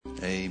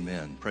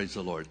Amen. Praise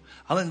the Lord.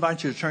 I'll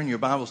invite you to turn your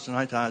Bibles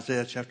tonight to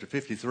Isaiah chapter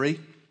 53.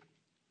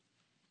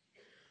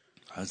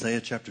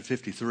 Isaiah chapter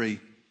 53.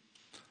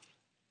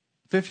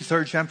 The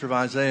 53rd chapter of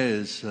Isaiah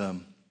is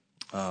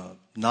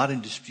not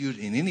in dispute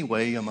in any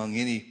way among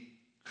any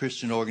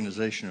Christian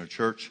organization or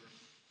church.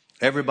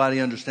 Everybody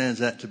understands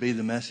that to be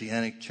the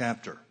Messianic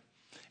chapter.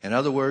 In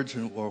other words,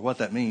 or what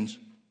that means,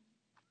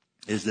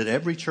 is that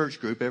every church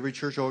group, every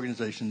church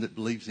organization that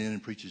believes in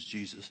and preaches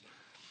Jesus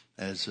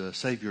as a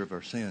Savior of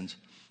our sins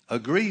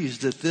agrees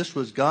that this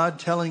was God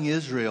telling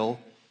Israel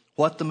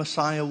what the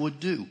Messiah would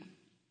do.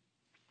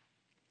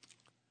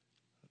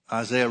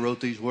 Isaiah wrote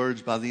these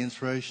words by the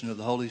inspiration of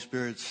the Holy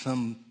Spirit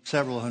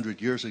several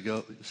hundred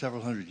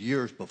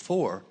years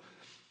before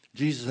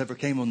Jesus ever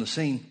came on the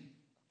scene.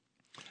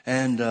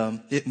 And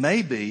it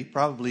may be,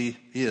 probably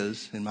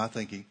is, in my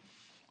thinking,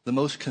 the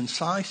most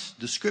concise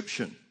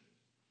description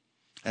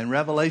and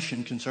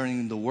revelation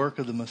concerning the work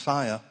of the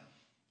Messiah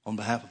on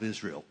behalf of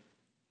Israel.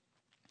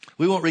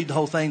 We won't read the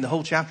whole thing. The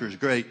whole chapter is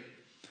great,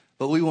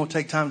 but we won't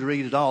take time to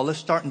read it all. Let's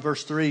start in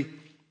verse 3.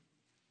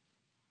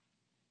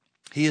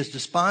 He is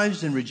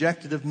despised and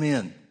rejected of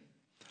men,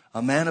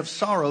 a man of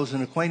sorrows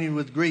and acquainted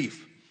with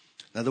grief.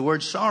 Now, the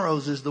word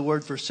sorrows is the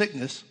word for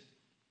sickness.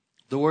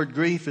 The word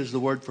grief is the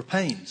word for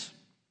pains.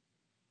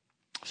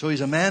 So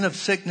he's a man of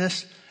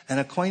sickness and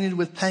acquainted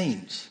with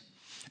pains.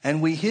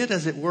 And we hid,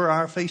 as it were,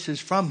 our faces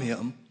from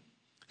him.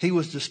 He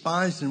was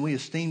despised and we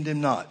esteemed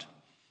him not.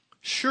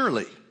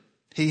 Surely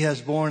he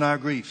has borne our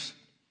griefs,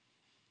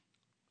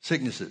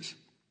 sicknesses,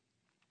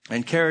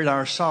 and carried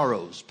our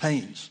sorrows,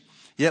 pains.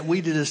 Yet we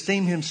did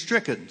esteem him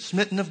stricken,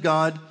 smitten of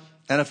God,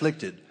 and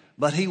afflicted.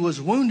 But he was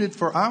wounded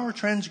for our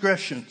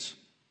transgressions.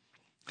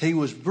 He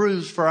was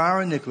bruised for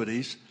our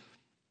iniquities.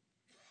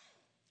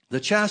 The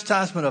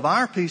chastisement of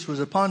our peace was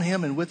upon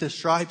him, and with his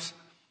stripes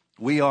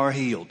we are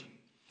healed.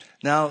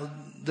 Now,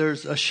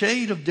 there's a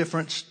shade of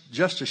difference,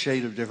 just a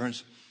shade of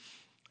difference,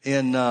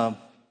 in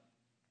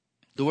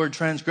the word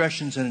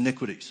transgressions and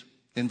iniquities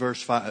in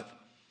verse 5.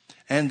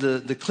 And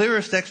the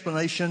clearest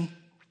explanation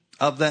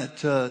of that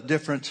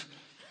difference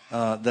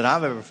that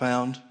I've ever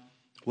found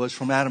was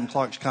from Adam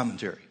Clark's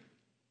commentary.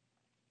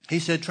 He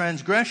said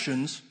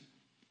transgressions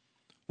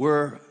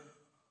were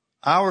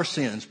our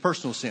sins,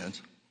 personal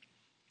sins.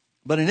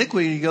 But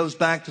iniquity goes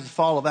back to the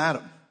fall of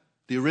Adam,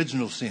 the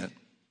original sin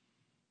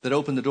that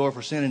opened the door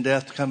for sin and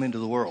death to come into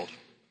the world.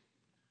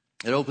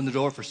 It opened the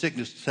door for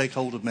sickness to take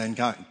hold of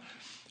mankind.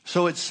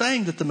 So it's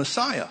saying that the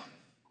Messiah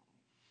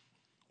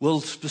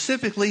will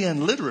specifically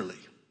and literally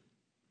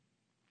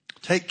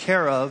take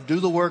care of, do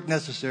the work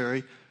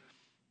necessary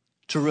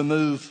to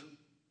remove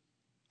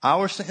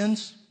our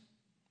sins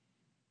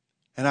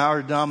and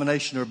our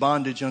domination or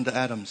bondage unto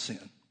Adam's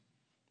sin.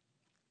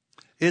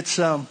 It's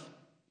a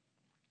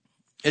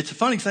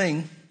funny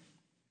thing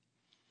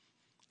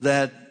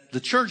that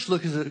the church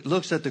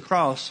looks at the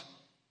cross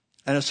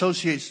and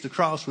associates the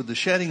cross with the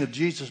shedding of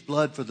Jesus'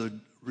 blood for the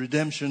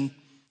redemption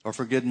or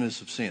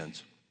forgiveness of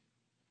sins.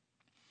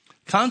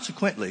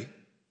 Consequently,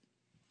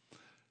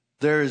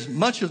 there is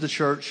much of the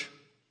church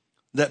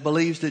that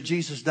believes that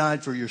Jesus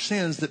died for your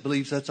sins, that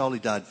believes that's all he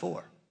died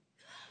for.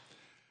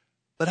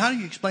 But how do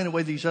you explain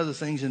away these other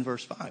things in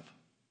verse 5?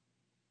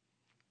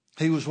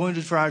 He was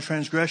wounded for our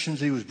transgressions.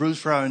 He was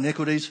bruised for our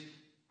iniquities.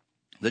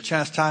 The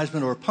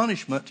chastisement or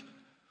punishment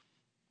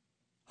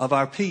of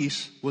our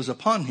peace was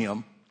upon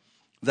him.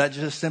 That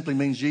just simply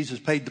means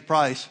Jesus paid the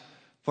price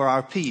for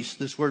our peace.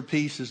 This word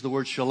peace is the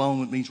word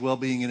shalom. It means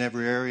well-being in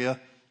every area.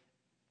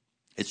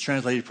 It's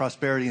translated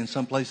prosperity in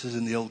some places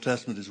in the Old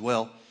Testament as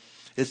well.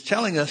 It's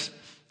telling us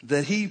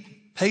that he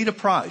paid a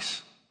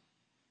price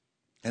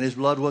and his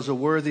blood was a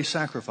worthy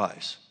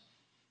sacrifice.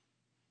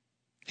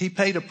 He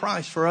paid a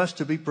price for us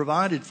to be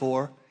provided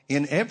for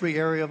in every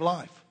area of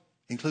life,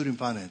 including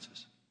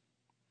finances.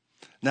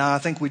 Now, I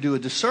think we do a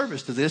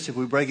disservice to this if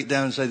we break it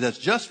down and say that's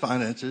just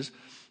finances,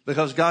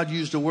 because God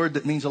used a word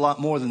that means a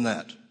lot more than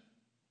that.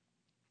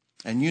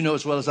 And you know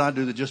as well as I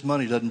do that just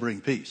money doesn't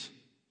bring peace.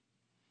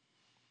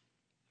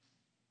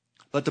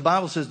 But the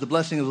Bible says the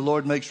blessing of the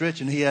Lord makes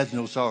rich and he adds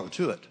no sorrow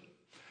to it.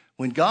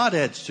 When God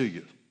adds to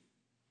you,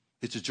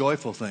 it's a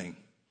joyful thing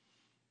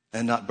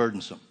and not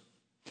burdensome.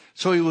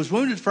 So he was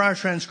wounded for our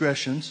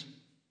transgressions,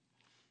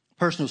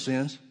 personal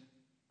sins.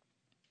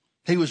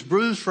 He was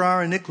bruised for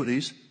our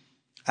iniquities,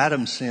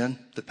 Adam's sin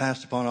that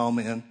passed upon all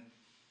men.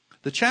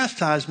 The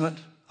chastisement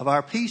of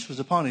our peace was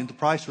upon him. The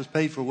price was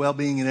paid for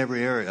well-being in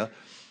every area.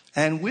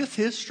 And with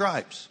his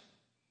stripes,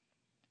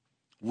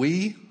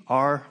 we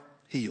are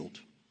healed.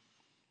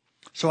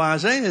 So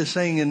Isaiah is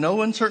saying in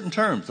no uncertain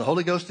terms, the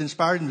Holy Ghost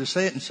inspired him to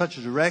say it in such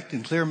a direct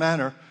and clear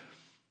manner,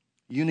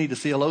 you need a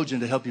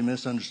theologian to help you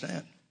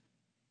misunderstand.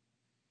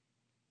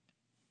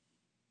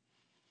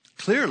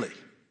 Clearly,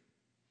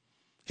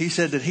 he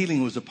said that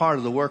healing was a part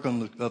of the work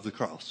of the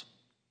cross.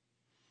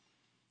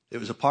 It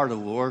was a part of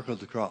the work of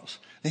the cross.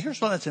 And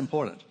here's why that's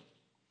important.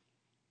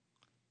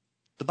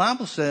 The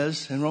Bible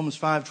says in Romans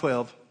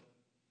 5:12,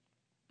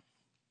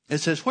 it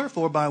says,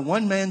 wherefore by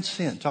one man's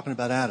sin, talking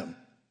about Adam,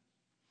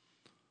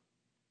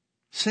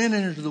 sin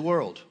entered the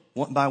world.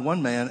 by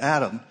one man,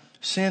 Adam,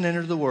 sin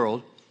entered the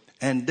world,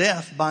 and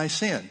death by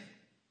sin.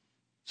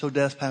 So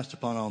death passed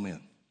upon all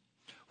men.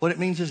 What it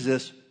means is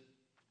this.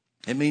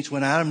 It means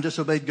when Adam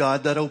disobeyed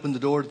God, that opened the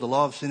door to the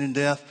law of sin and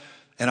death,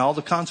 and all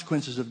the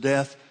consequences of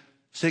death,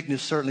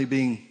 sickness certainly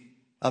being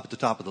up at the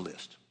top of the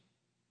list.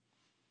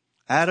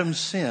 Adam's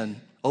sin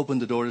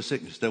opened the door to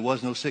sickness. There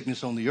was no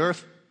sickness on the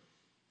earth.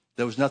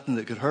 There was nothing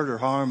that could hurt or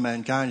harm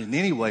mankind in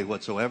any way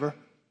whatsoever.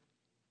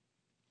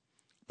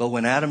 But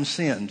when Adam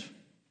sinned,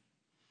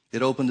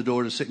 it opened the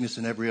door to sickness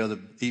and every other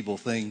evil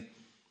thing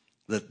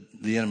that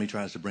the enemy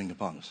tries to bring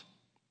upon us.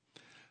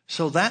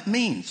 So that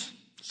means,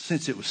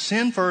 since it was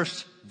sin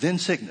first, then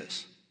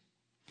sickness.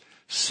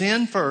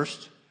 Sin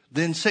first,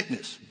 then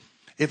sickness.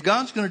 If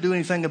God's going to do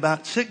anything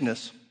about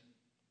sickness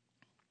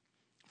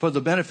for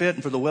the benefit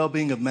and for the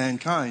well-being of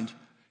mankind,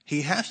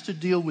 he has to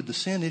deal with the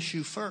sin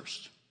issue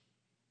first.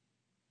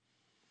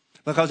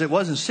 Because it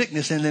wasn't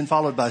sickness and then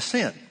followed by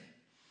sin.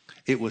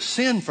 It was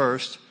sin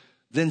first,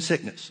 then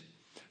sickness.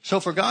 So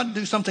for God to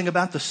do something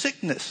about the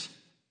sickness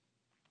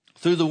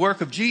through the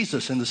work of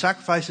Jesus and the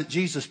sacrifice that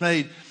Jesus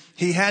made,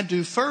 he had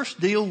to first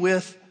deal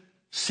with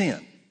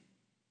sin.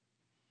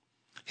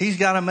 He's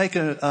got to make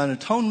an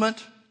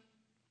atonement,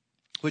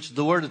 which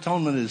the word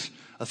atonement is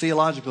a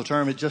theological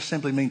term. It just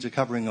simply means a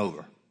covering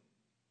over.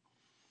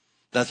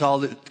 That's all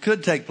that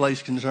could take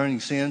place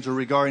concerning sins or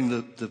regarding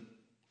the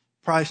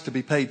price to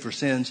be paid for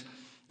sins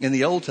in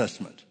the Old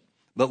Testament.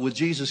 But with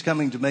Jesus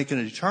coming to make an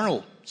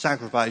eternal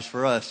sacrifice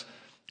for us,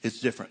 it's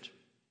different.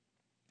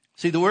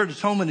 See, the word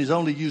atonement is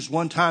only used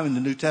one time in the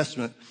New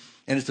Testament,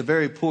 and it's a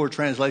very poor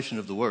translation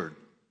of the word.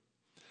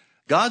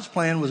 God's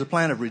plan was a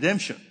plan of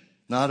redemption,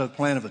 not a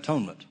plan of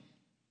atonement.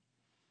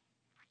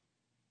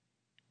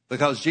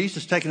 Because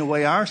Jesus taken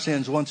away our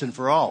sins once and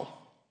for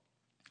all,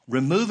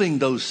 removing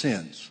those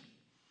sins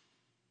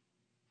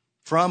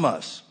from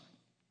us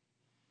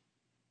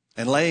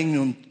and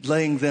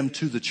laying them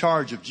to the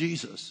charge of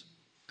Jesus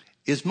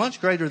is much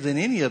greater than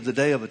any of the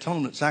Day of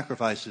Atonement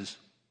sacrifices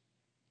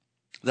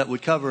that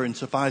would cover and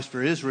suffice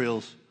for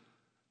Israel's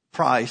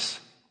price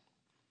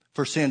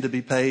for sin to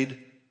be paid,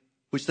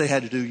 which they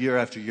had to do year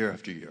after year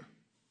after year.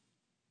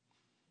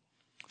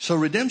 So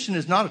redemption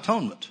is not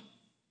atonement.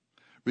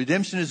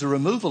 Redemption is a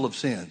removal of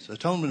sins.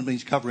 Atonement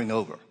means covering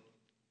over.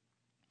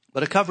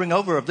 But a covering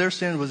over of their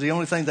sin was the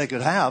only thing they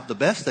could have, the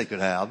best they could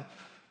have,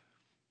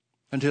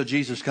 until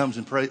Jesus comes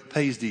and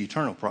pays the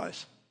eternal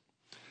price.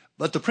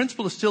 But the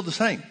principle is still the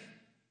same.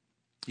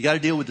 You got to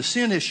deal with the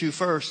sin issue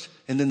first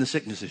and then the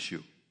sickness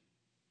issue.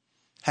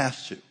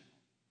 Has to.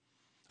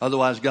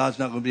 Otherwise, God's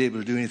not going to be able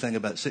to do anything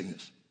about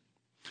sickness.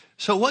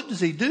 So what does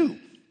he do?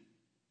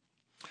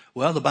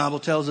 Well, the Bible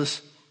tells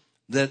us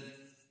that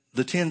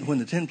when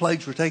the 10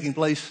 plagues were taking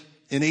place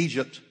in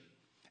Egypt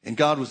and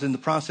God was in the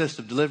process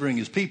of delivering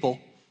his people,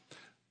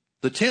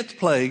 the 10th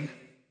plague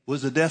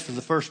was the death of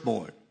the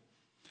firstborn.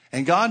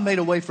 And God made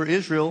a way for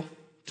Israel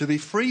to be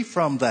free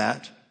from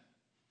that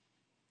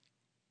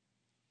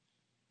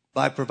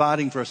by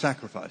providing for a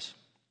sacrifice.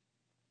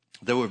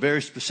 There were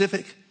very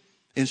specific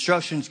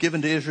instructions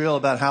given to Israel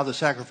about how the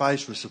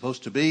sacrifice was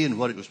supposed to be and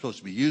what it was supposed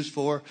to be used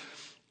for.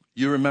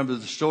 You remember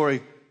the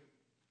story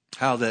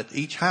how that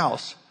each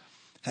house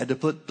had to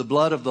put the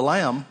blood of the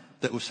lamb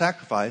that was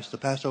sacrificed, the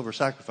Passover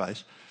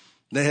sacrifice.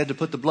 They had to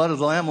put the blood of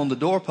the lamb on the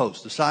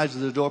doorpost, the sides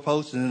of the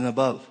doorpost and then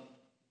above.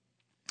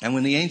 And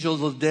when the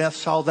angels of death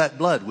saw that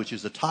blood, which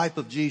is a type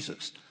of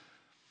Jesus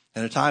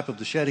and a type of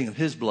the shedding of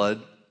his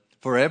blood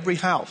for every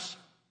house,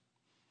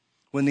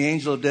 when the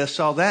angel of death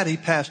saw that, he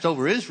passed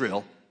over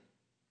Israel.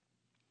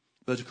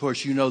 But of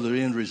course, you know the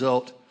end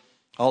result.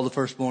 All the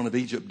firstborn of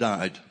Egypt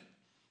died.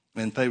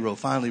 And Pharaoh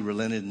finally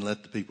relented and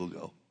let the people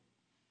go.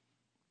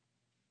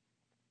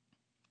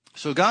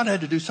 So God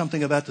had to do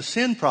something about the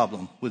sin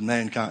problem with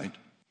mankind.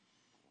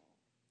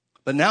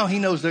 But now he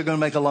knows they're going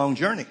to make a long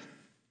journey.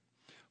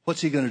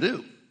 What's he going to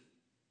do?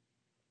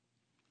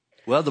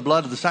 Well, the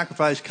blood of the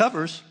sacrifice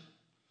covers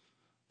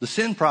the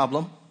sin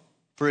problem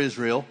for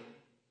Israel.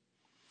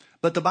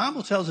 But the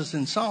Bible tells us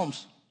in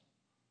Psalms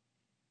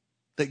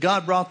that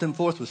God brought them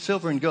forth with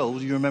silver and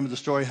gold. You remember the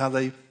story how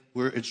they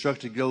were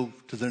instructed to go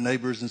to their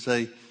neighbors and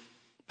say,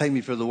 pay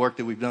me for the work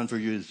that we've done for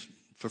you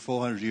for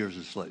 400 years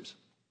as slaves.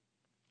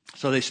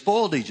 So they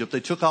spoiled Egypt. They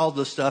took all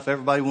the stuff.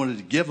 Everybody wanted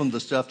to give them the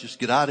stuff. Just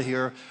get out of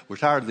here. We're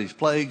tired of these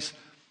plagues.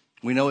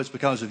 We know it's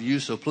because of you,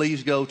 so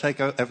please go take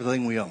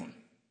everything we own.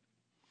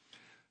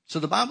 So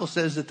the Bible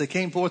says that they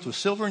came forth with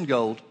silver and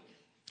gold,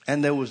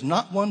 and there was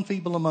not one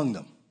feeble among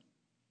them.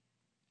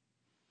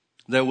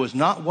 There was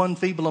not one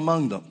feeble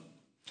among them.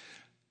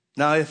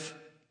 Now, if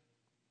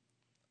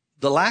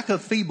the lack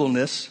of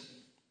feebleness,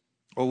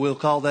 or we'll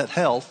call that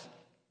health,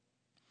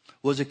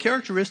 was a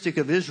characteristic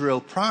of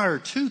Israel prior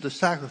to the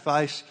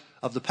sacrifice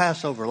of the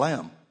Passover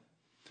lamb,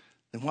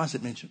 then why is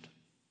it mentioned?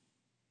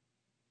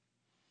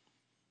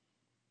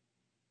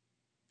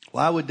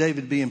 Why would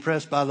David be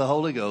impressed by the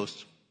Holy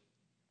Ghost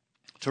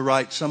to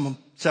write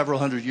several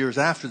hundred years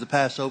after the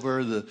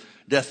Passover, the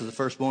death of the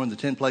firstborn, the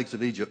 10 plagues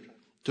of Egypt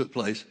took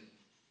place?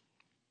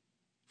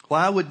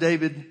 Why would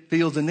David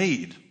feel the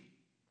need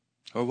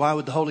Or why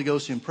would the Holy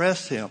Ghost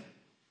impress him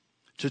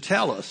to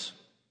tell us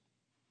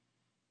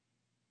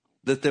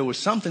that there was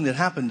something that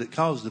happened that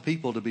caused the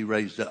people to be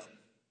raised up?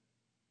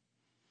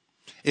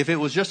 If it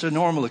was just a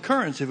normal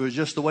occurrence, if it was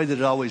just the way that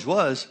it always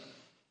was,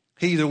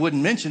 he either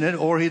wouldn't mention it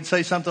or he'd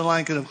say something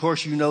like, and of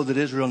course you know that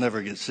Israel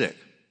never gets sick.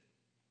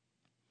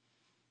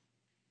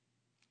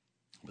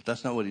 But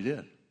that's not what he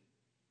did.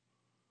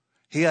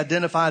 He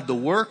identified the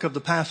work of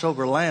the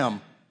Passover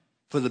lamb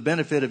for the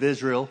benefit of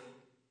Israel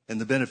and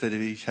the benefit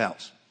of each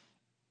house.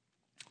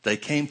 They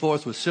came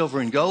forth with silver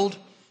and gold,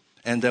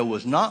 and there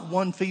was not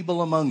one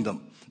feeble among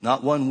them,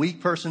 not one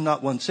weak person,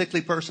 not one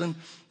sickly person,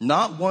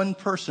 not one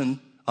person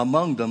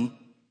among them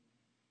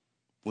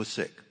was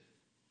sick.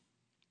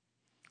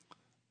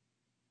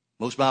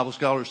 Most Bible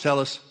scholars tell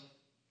us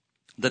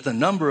that the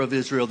number of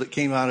Israel that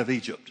came out of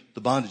Egypt,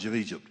 the bondage of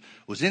Egypt,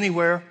 was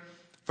anywhere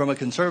from a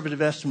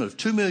conservative estimate of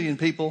 2 million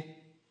people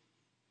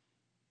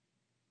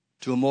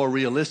to a more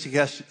realistic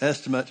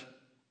estimate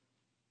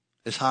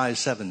as high as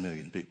 7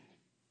 million people.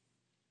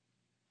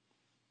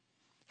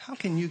 How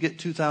can you get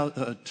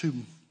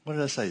 2,000, what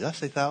did I say? Did I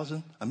say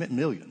 1,000? I meant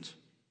millions.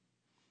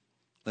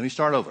 Let me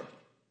start over.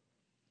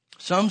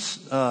 Some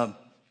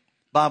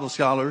Bible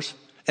scholars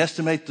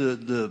estimate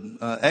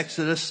the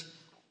Exodus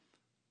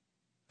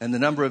and the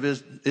number of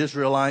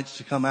Israelites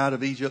to come out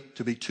of Egypt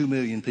to be 2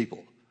 million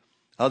people.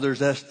 Other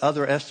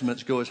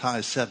estimates go as high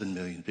as 7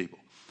 million people.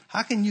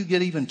 How can you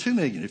get even 2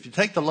 million? If you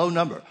take the low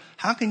number,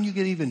 how can you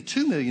get even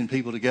 2 million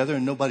people together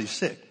and nobody's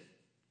sick?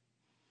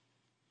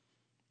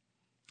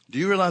 Do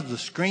you realize the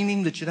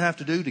screening that you'd have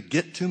to do to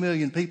get 2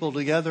 million people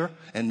together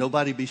and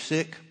nobody be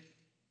sick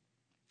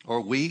or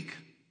weak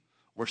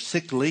or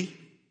sickly?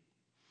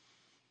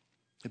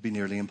 It'd be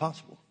nearly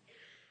impossible.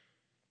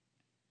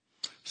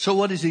 So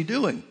what is he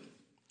doing?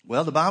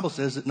 Well, the Bible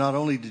says that not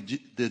only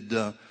did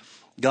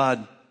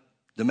God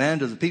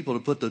demand of the people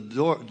to put the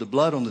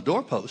blood on the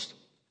doorpost,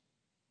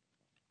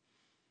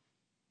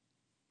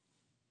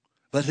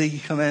 but he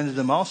commanded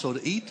them also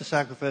to eat the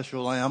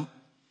sacrificial lamb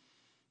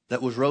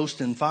that was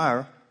roasted in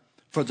fire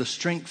for the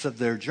strength of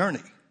their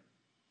journey.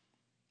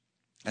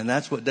 And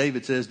that's what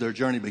David says their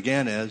journey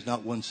began as,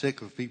 not one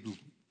sick or feeble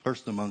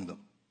person among them.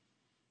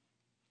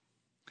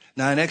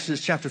 Now in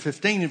Exodus chapter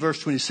 15 and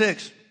verse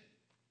 26,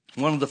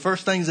 one of the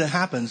first things that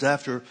happens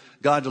after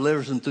God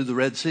delivers them through the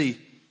Red Sea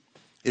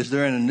is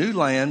they're in a new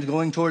land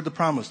going toward the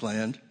promised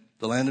land,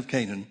 the land of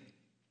Canaan.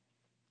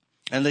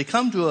 And they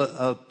come to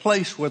a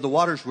place where the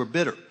waters were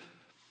bitter.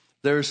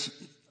 There's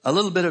a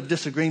little bit of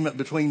disagreement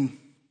between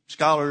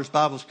scholars,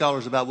 Bible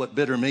scholars, about what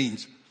bitter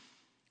means.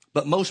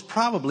 But most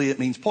probably it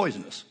means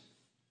poisonous.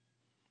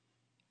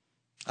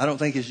 I don't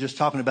think it's just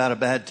talking about a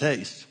bad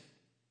taste.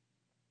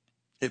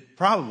 It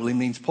probably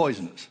means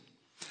poisonous.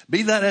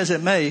 Be that as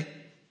it may,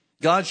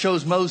 God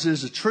shows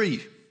Moses a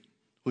tree,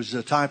 which is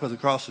a type of the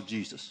cross of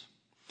Jesus,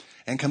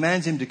 and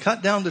commands him to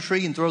cut down the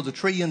tree and throw the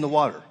tree in the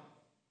water.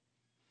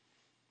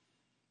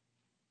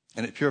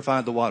 And it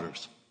purified the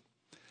waters.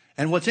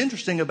 And what's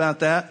interesting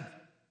about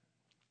that,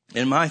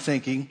 in my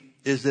thinking,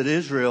 is that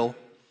Israel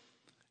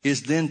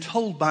is then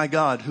told by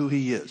God who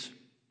he is.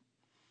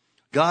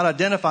 God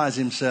identifies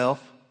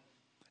himself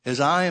as,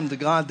 I am the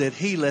God that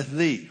healeth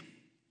thee.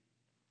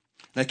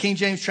 Now, King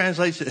James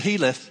translates it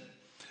healeth.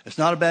 It's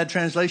not a bad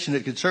translation.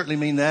 It could certainly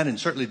mean that, and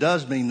certainly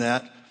does mean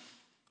that.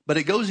 But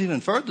it goes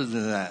even further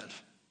than that.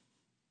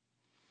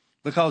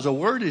 Because a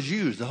word is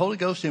used. The Holy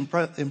Ghost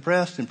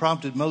impressed and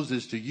prompted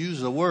Moses to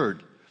use a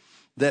word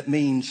that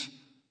means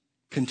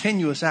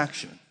continuous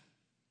action.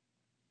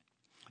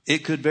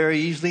 It could very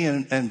easily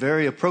and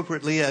very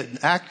appropriately and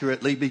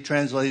accurately be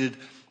translated,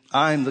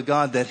 I am the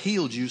God that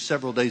healed you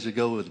several days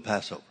ago with the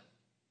Passover.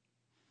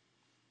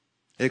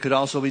 It could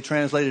also be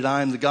translated,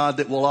 I am the God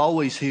that will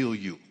always heal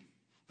you,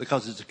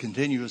 because it's a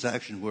continuous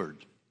action word.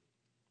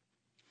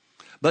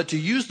 But to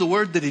use the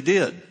word that he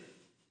did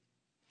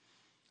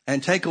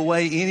and take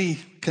away any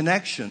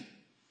connection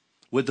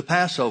with the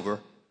Passover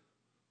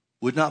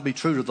would not be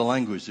true to the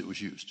language that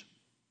was used.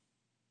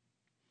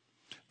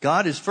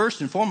 God is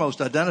first and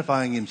foremost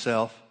identifying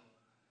himself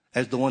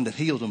as the one that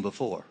healed them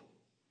before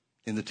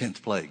in the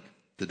 10th plague,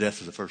 the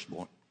death of the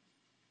firstborn.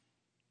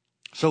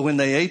 So when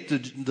they ate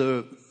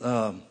the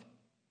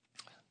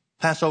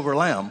Passover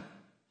lamb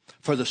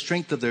for the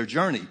strength of their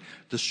journey,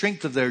 the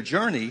strength of their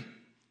journey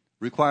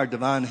required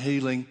divine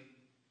healing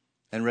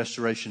and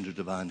restoration to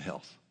divine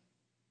health.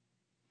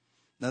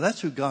 Now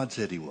that's who God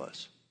said he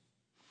was.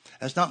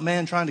 That's not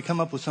man trying to come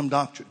up with some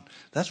doctrine.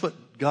 That's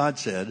what God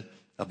said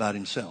about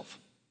himself.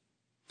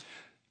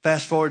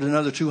 Fast forward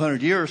another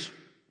 200 years,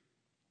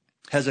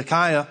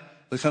 Hezekiah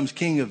becomes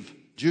king of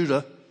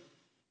Judah.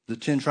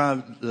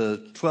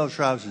 The 12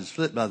 tribes is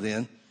split by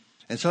then.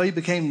 And so he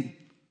became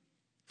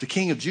the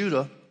king of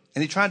Judah,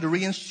 and he tried to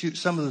reinstitute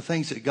some of the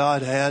things that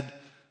God had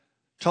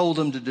told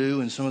them to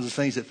do and some of the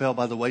things that fell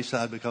by the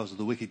wayside because of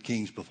the wicked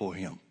kings before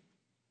him.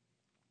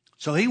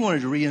 So he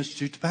wanted to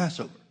reinstitute the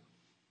Passover.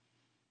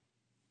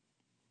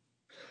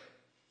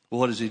 Well,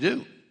 what does he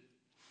do?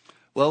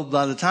 Well,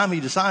 by the time he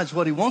decides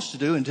what he wants to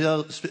do and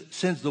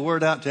sends the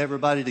word out to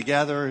everybody to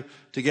gather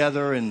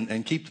together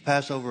and keep the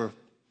Passover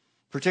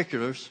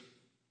particulars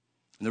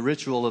and the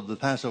ritual of the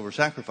Passover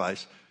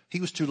sacrifice, he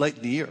was too late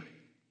in the year.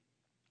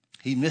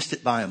 He missed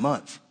it by a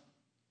month.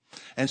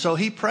 And so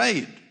he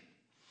prayed.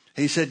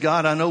 He said,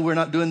 God, I know we're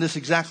not doing this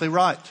exactly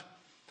right.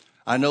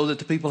 I know that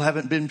the people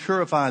haven't been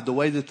purified the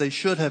way that they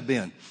should have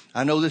been.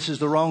 I know this is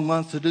the wrong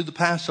month to do the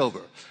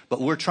Passover,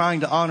 but we're trying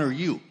to honor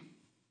you.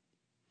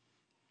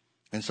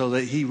 And so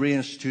that he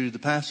reinstituted the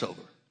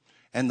Passover.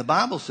 And the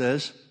Bible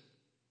says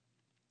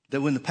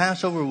that when the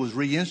Passover was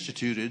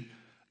reinstituted,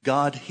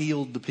 God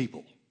healed the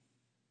people.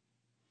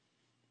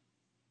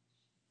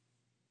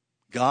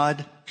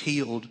 God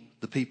healed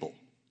the people.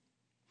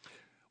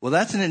 Well,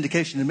 that's an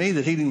indication to me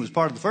that healing was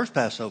part of the first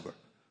Passover,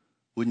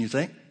 wouldn't you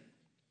think?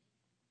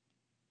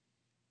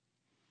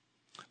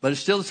 But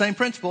it's still the same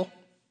principle.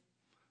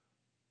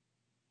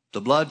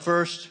 The blood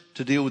first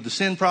to deal with the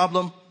sin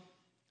problem,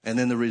 and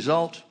then the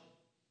result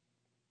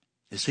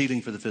is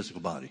healing for the physical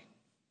body.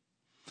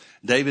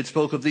 David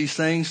spoke of these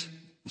things.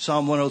 In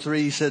Psalm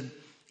 103, he said,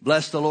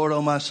 bless the Lord,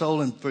 O my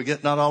soul, and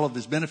forget not all of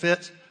his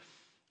benefits,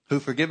 who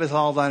forgiveth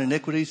all thine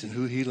iniquities and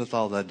who healeth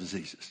all thy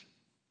diseases.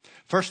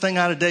 First thing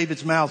out of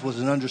David's mouth was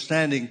an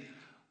understanding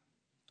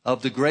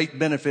of the great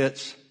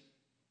benefits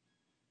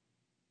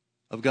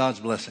of God's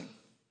blessing.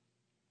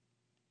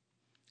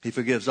 He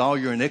forgives all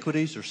your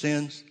iniquities or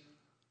sins.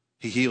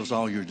 He heals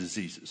all your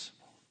diseases.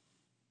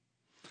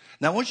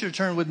 Now I want you to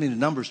turn with me to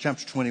Numbers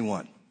chapter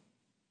 21.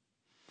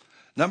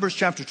 Numbers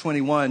chapter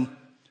 21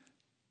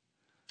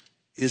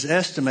 is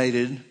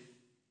estimated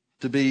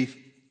to be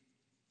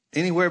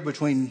anywhere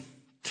between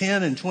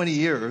 10 and 20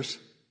 years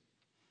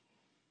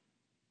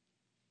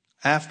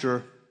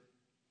after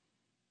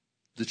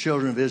the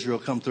children of Israel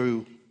come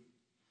through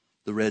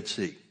the Red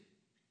Sea.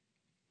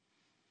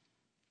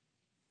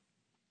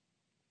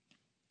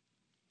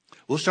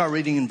 We'll start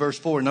reading in verse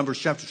 4, Numbers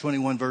chapter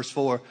 21, verse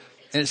 4.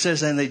 And it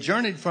says, and they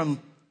journeyed from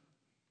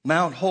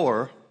Mount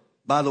Hor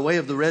by the way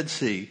of the Red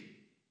Sea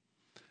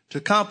to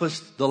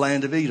compass the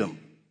land of Edom.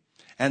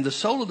 And the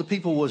soul of the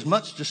people was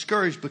much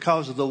discouraged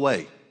because of the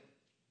way.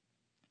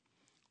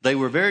 They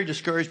were very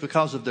discouraged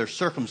because of their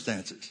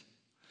circumstances.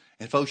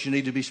 And folks, you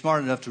need to be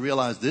smart enough to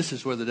realize this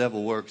is where the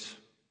devil works.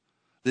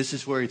 This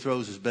is where he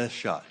throws his best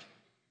shot.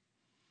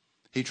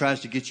 He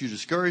tries to get you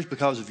discouraged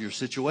because of your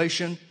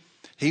situation.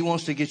 He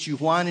wants to get you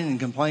whining and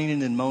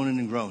complaining and moaning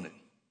and groaning.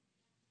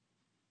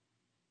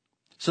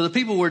 So the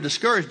people were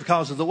discouraged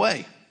because of the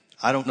way.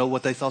 I don't know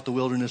what they thought the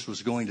wilderness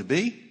was going to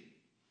be,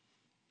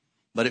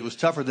 but it was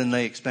tougher than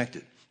they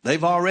expected.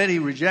 They've already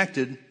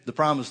rejected the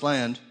promised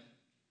land.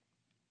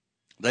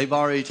 They've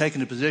already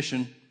taken a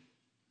position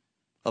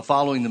of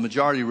following the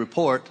majority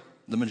report,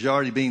 the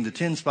majority being the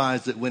 10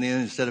 spies that went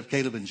in instead of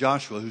Caleb and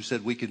Joshua, who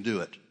said we can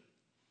do it.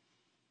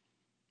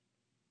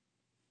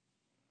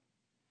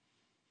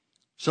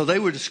 So they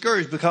were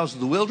discouraged because of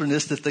the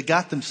wilderness that they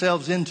got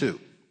themselves into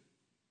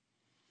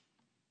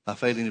by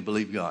failing to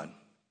believe God.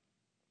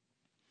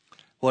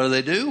 What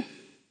do?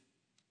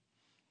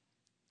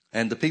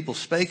 And the people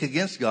spake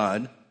against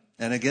God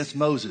and against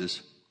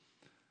Moses,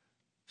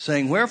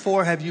 saying,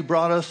 wherefore have you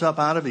brought us up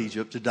out of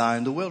Egypt to die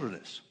in the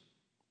wilderness?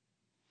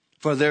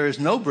 For there is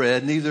no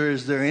bread, neither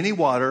is there any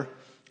water,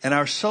 and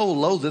our soul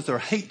loatheth or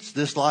hates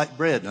this light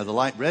bread. Now the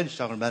light bread he's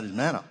talking about is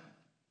manna.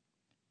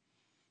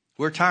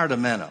 We're tired of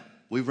manna.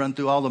 We've run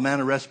through all the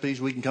manna recipes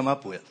we can come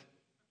up with.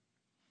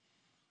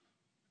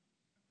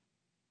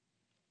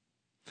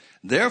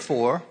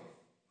 Therefore,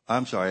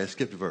 I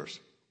skipped a verse.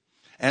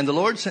 And the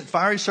Lord sent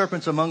fiery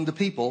serpents among the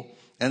people,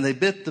 and they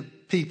bit the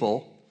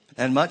people,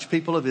 and much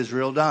people of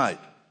Israel died.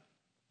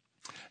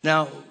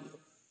 Now,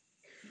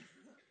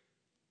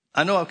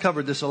 I know I've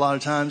covered this a lot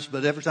of times,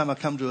 but every time I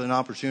come to an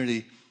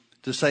opportunity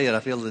to say it, I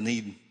feel the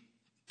need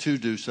to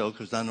do so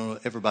because I know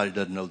everybody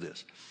doesn't know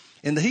this.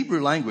 In the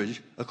Hebrew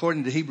language,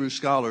 according to Hebrew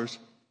scholars,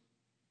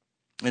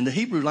 in the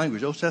Hebrew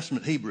language, Old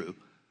Testament Hebrew,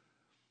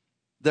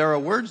 there are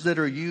words that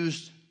are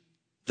used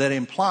that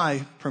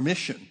imply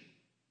permission,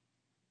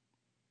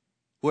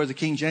 where the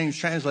King James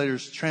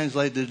translators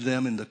translated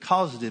them in the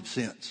causative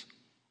sense.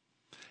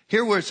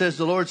 Here where it says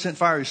the Lord sent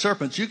fiery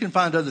serpents, you can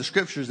find other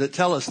scriptures that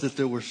tell us that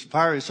there were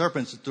fiery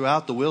serpents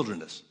throughout the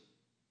wilderness.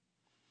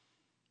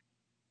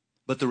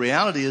 But the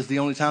reality is the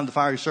only time the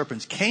fiery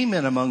serpents came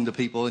in among the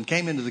people and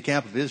came into the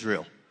camp of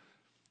Israel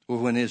were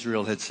when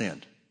Israel had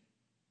sinned.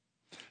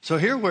 So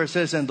here where it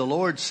says, and the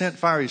Lord sent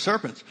fiery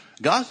serpents,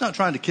 God's not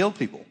trying to kill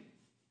people.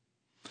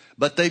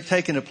 But they've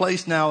taken a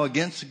place now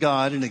against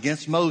God and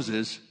against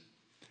Moses,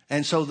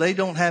 and so they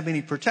don't have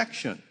any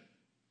protection.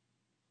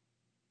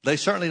 They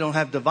certainly don't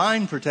have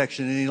divine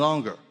protection any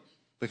longer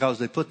because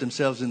they put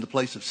themselves in the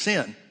place of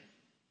sin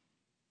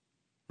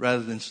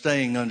rather than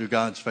staying under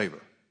God's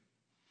favor.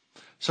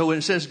 So when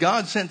it says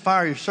God sent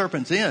fiery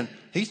serpents in,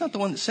 he's not the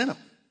one that sent them.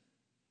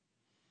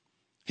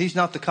 He's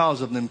not the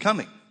cause of them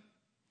coming.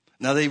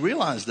 Now they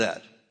realize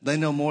that. They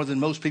know more than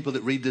most people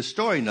that read this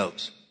story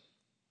knows.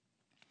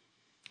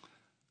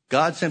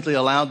 God simply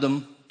allowed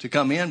them to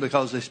come in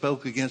because they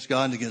spoke against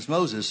God and against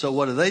Moses. So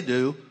what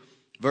do?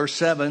 Verse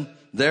 7,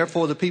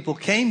 therefore the people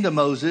came to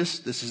Moses.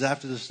 This is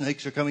after the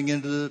snakes are coming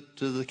into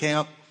the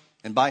camp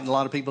and biting a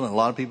lot of people, and a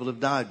lot of people have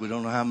died. We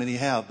don't know how many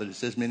have, but it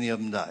says many of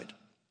them died.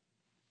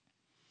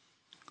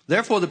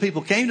 Therefore the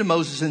people came to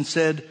Moses and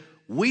said,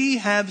 we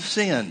have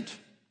sinned.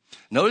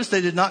 Notice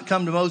they did not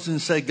come to Moses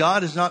and say,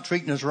 God is not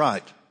treating us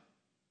right.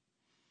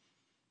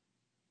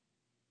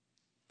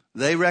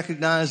 They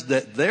recognized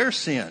that their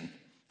sin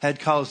had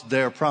caused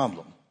their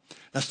problem.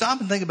 Now stop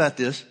and think about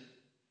this.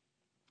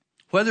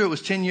 Whether it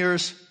was 10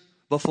 years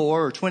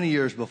before or 20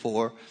 years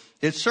before,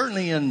 it's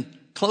certainly in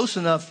close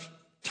enough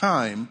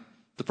time,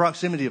 the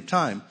proximity of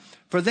time,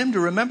 for them to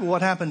remember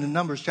what happened in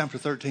Numbers chapter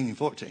 13 and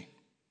 14.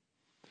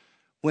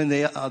 When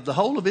the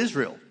whole of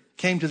Israel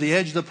came to the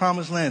edge of the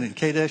promised land in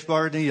Kadesh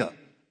Barnea.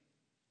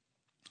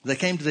 They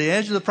came to the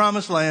edge of the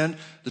promised land.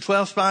 The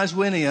 12 spies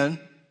went in.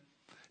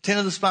 10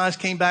 of the spies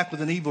came back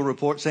with an evil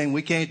report saying,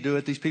 we can't do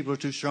it. These people are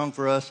too strong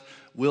for us.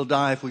 We'll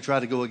die if we try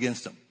to go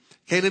against them.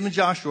 Caleb and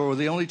Joshua were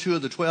the only 2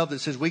 of the 12 that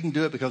says we can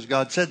do it because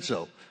God said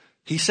so.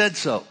 He said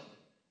so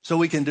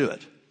we can do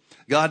it.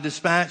 God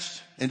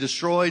dispatched and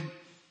destroyed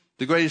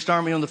the greatest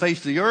army on the face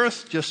of the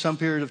earth just some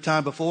period of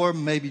time before,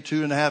 maybe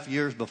 2.5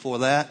 years before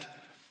that,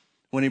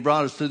 when he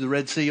brought us through the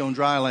Red Sea on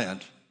dry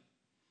land.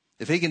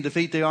 If he can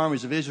defeat the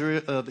armies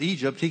of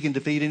Egypt, he can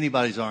defeat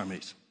anybody's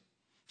armies.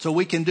 So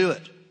we can do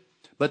it.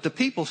 But the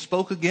people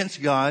spoke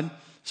against God,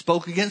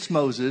 spoke against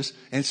Moses,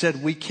 and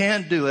said, we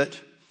can't do it.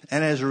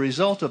 And as a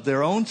result of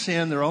their own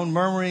sin, their own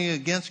murmuring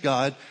against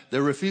God,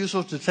 their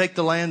refusal to take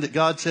the land that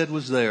God said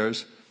was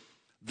theirs,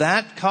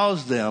 that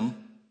caused them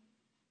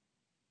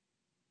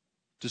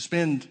to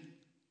spend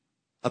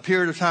a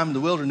period of time in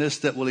the wilderness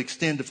that will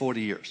extend to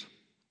 40 years.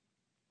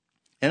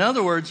 In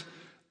other words,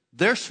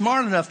 they're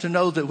smart enough to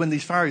know that when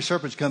these fiery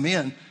serpents come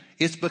in,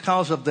 it's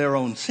because of their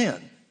own sin.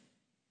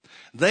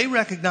 They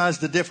recognize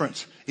the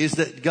difference is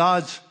that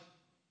God's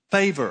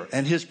favor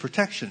and his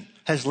protection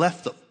has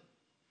left them.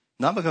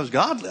 Not because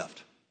God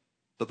left,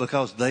 but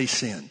because they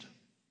sinned.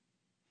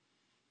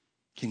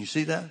 Can you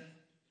see that?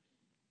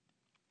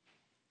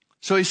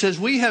 So he says,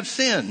 we have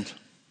sinned,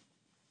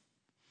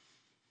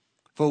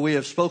 for we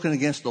have spoken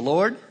against the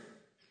Lord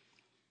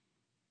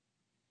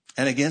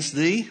and against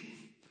thee.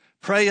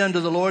 Pray unto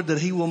the Lord that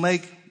he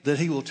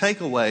will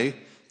take away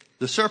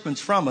the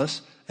serpents from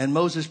us. And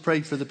Moses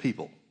prayed for the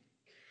people.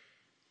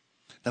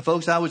 Now,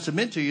 folks, I would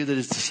submit to you that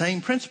it's the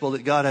same principle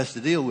that God has to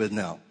deal with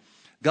now.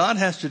 God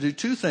has to do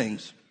 2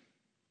 things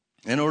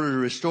in order to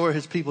restore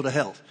his people to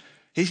health.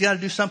 He's got to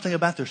do something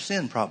about their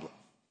sin problem.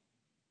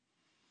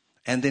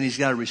 And then he's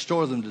got to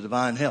restore them to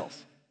divine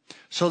health.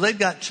 So they've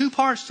got 2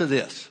 parts to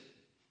this.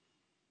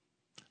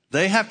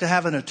 They have to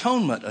have an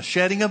atonement, a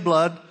shedding of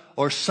blood,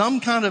 or some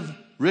kind of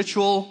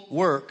ritual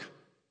work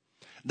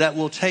that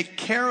will take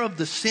care of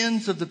the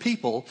sins of the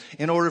people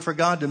in order for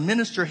God to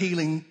minister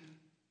healing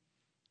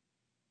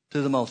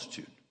to the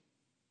multitude.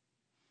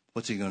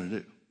 What's he going to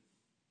do?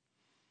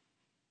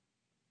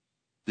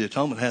 The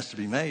atonement has to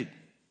be made.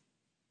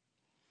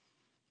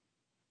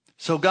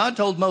 So God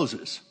told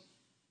Moses,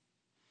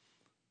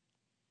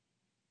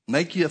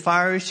 make you a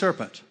fiery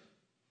serpent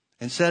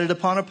and set it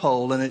upon a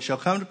pole, and it shall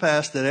come to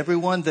pass that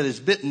everyone that is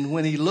bitten,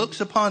 when he looks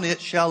upon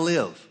it, shall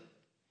live.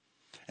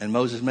 And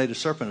Moses made a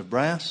serpent of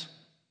brass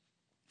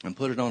and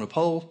put it on a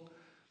pole.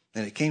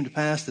 And it came to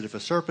pass that if a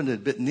serpent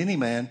had bitten any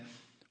man,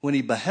 when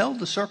he beheld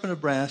the serpent of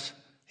brass,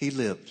 he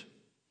lived.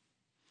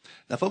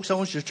 Now, folks, I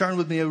want you to turn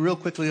with me real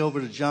quickly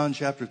over to John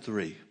chapter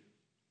 3.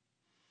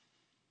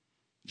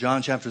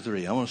 John chapter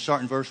 3. I want to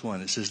start in verse 1.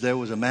 It says, there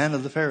was a man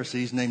of the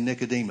Pharisees named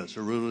Nicodemus,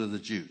 a ruler of the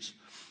Jews.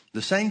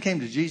 The same came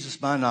to Jesus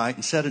by night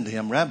and said unto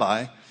him,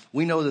 Rabbi,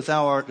 we know that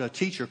thou art a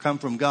teacher come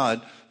from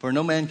God, for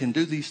no man can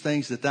do these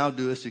things that thou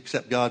doest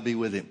except God be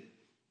with him.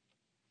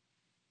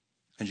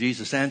 And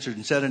Jesus answered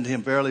and said unto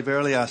him, Verily,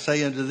 verily, I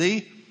say unto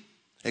thee,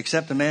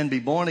 except a man be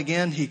born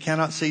again, he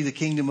cannot see the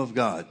kingdom of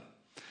God.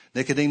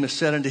 Nicodemus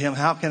said unto him,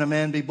 How can a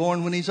man be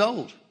born when he's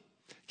old?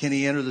 Can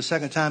he enter the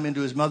second time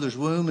into his mother's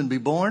womb and be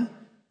born?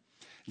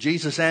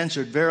 Jesus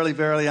answered, Verily,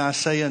 verily, I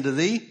say unto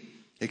thee,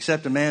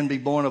 except a man be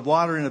born of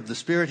water and of the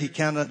Spirit, he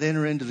cannot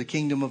enter into the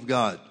kingdom of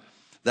God.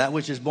 That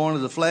which is born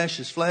of the flesh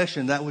is flesh,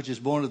 and that which is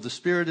born of the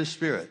Spirit is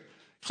spirit.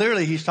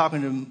 Clearly, he's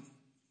talking to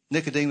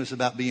Nicodemus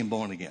about being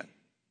born again.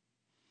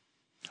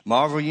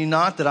 Marvel ye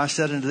not that I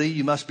said unto thee,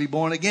 you must be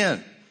born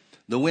again.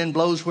 The wind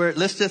blows where it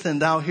listeth,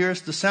 and thou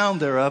hearest the sound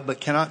thereof,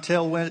 but cannot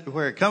tell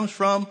where it comes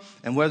from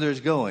and whither it's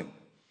going.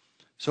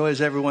 So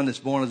is everyone that's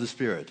born of the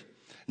Spirit.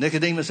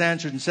 Nicodemus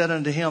answered and said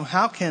unto him,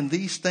 How can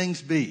these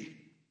things be?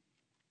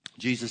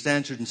 Jesus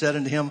answered and said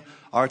unto him,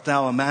 Art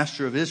thou a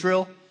master of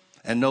Israel,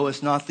 and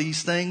knowest not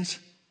these things?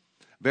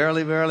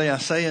 Verily, verily, I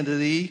say unto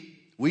thee,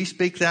 we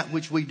speak that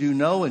which we do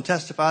know, and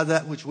testify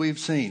that which we have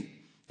seen,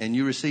 and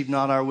you receive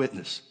not our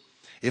witness.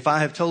 If I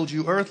have told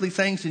you earthly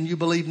things and you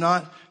believe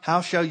not,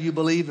 how shall you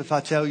believe if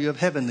I tell you of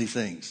heavenly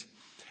things?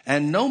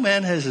 And no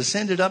man has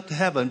ascended up to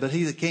heaven, but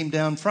he that came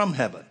down from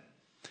heaven,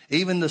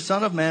 even the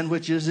Son of Man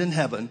which is in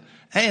heaven.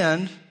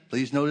 And,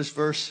 please notice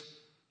verse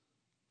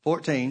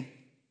 14.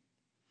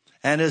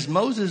 And as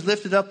Moses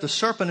lifted up the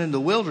serpent in the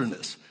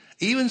wilderness,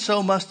 even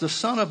so must the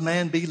Son of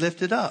Man be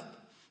lifted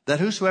up, that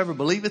whosoever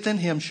believeth in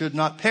him should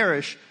not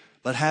perish,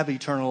 but have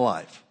eternal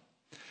life.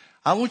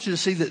 I want you to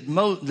see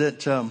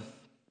that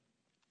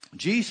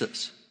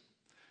Jesus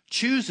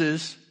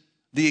chooses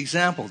the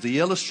example, the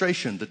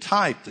illustration, the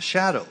type, the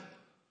shadow,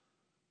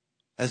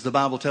 as the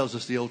Bible tells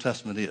us the Old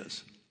Testament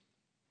is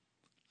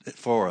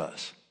for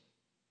us.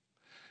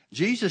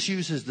 Jesus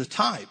uses the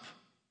type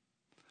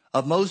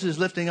of Moses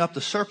lifting up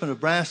the serpent of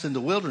brass in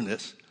the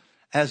wilderness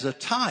as a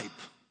type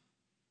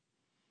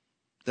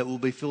that will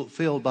be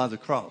fulfilled by the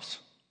cross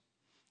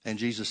and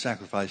Jesus'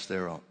 sacrifice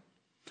thereon.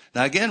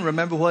 Now again,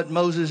 remember what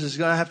Moses is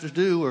going to have to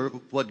do, or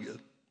what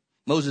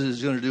Moses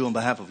is going to do on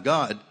behalf of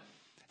God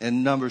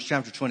in Numbers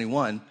chapter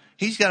 21.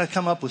 He's got to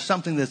come up with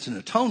something that's an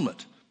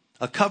atonement,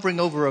 a covering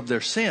over of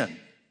their sin.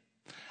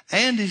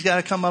 And he's got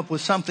to come up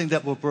with something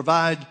that will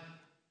provide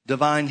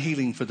divine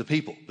healing for the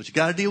people. But you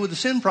got to deal with the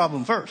sin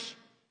problem first.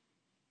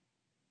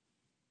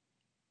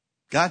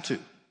 Got to.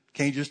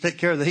 Can't just take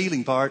care of the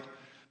healing part,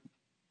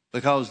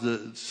 because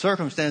the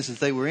circumstances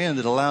they were in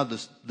that allowed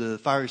the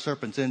fiery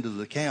serpents into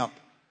the camp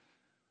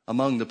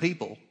among the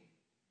people,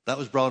 that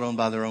was brought on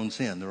by their own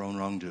sin, their own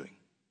wrongdoing.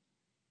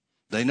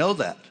 They know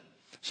that.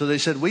 So they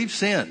said, we've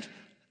sinned.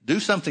 Do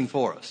something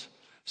for us.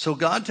 So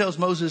God tells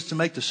Moses to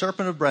make the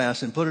serpent of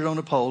brass and put it on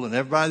a pole, and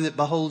everybody that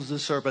beholds the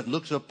serpent and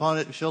looks upon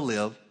it shall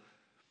live.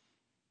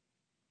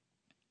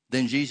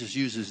 Then Jesus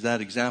uses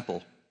that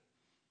example,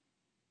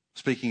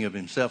 speaking of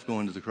himself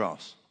going to the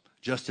cross.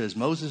 Just as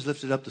Moses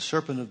lifted up the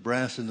serpent of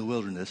brass in the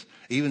wilderness,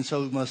 even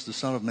so must the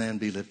Son of Man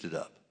be lifted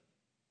up.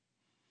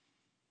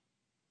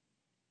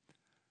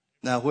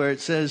 Now, where it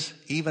says,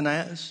 even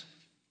as,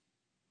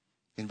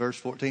 in verse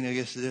 14, I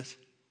guess it is,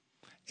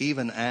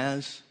 even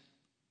as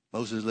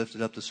Moses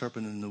lifted up the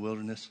serpent in the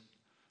wilderness,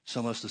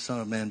 so must the Son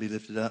of Man be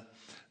lifted up.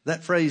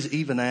 That phrase,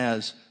 even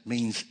as,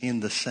 means in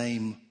the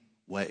same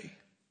way.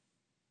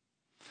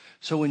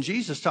 So when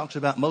Jesus talks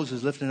about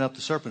Moses lifting up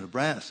the serpent of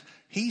brass,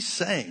 he's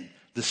saying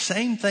the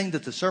same thing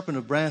that the serpent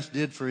of brass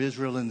did for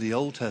Israel in the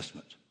Old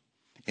Testament,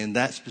 in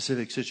that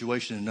specific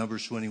situation in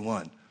Numbers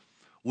 21,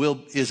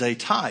 is a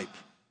type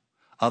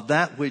of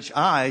that which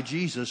I,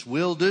 Jesus,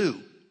 will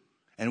do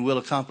and will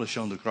accomplish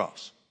on the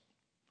cross.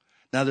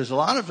 Now, there's a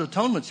lot of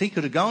atonements he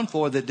could have gone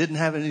for that didn't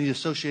have any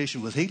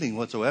association with healing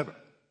whatsoever.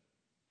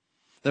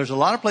 There's a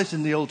lot of places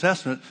in the Old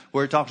Testament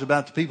where it talks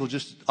about the people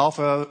just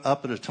offer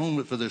up an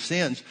atonement for their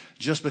sins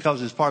just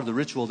because it's part of the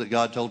ritual that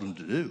God told them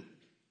to do.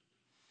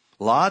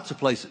 Lots of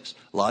places,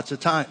 lots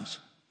of times,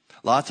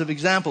 lots of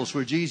examples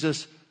where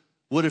Jesus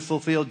would have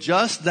fulfilled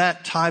just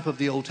that type of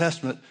the Old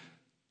Testament,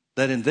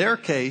 that in their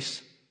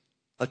case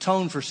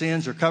atoned for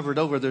sins or covered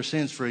over their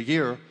sins for a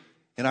year.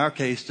 In our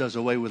case, does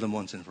away with them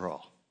once and for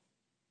all.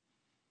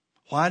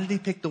 Why did he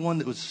pick the one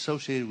that was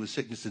associated with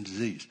sickness and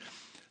disease?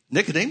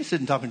 Nicodemus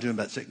isn't talking to him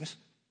about sickness.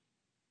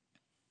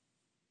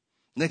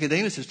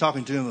 Nicodemus is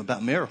talking to him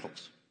about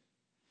miracles.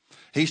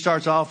 He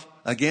starts off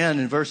again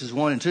in verses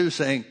 1 and 2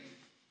 saying,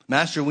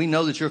 Master, we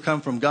know that you're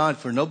come from God,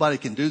 for nobody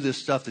can do this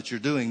stuff that you're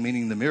doing,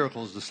 meaning the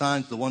miracles, the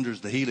signs, the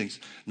wonders, the healings.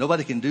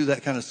 Nobody can do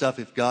that kind of stuff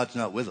if God's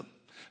not with them.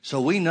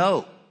 So we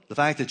know the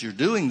fact that you're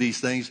doing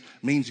these things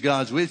means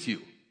God's with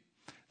you.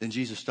 Then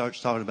Jesus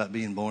starts talking about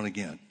being born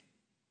again.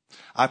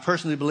 I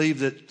personally believe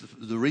that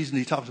the reason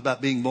he talks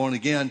about being born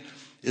again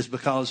is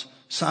because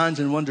signs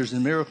and wonders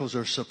and miracles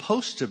are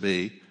supposed to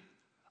be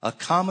a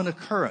common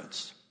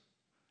occurrence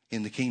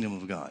in the kingdom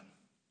of God.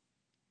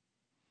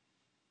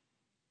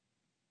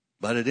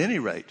 But at any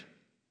rate,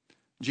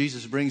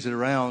 Jesus brings it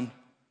around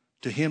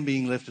to him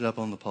being lifted up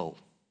on the pole.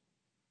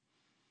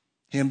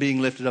 Him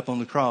being lifted up on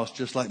the cross,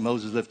 just like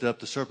Moses lifted up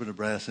the serpent of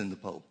brass in the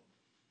pole.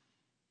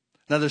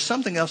 Now there's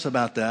something else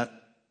about that,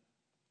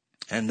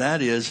 and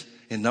that is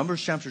in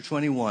Numbers chapter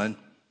 21,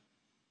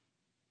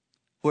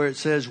 where it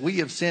says, we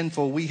have sinned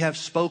for we have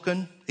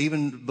spoken.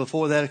 Even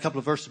before that, a couple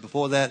of verses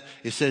before that,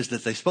 it says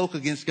that they spoke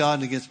against God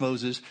and against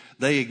Moses.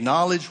 They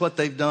acknowledge what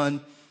they've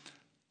done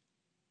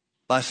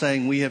by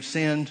saying, we have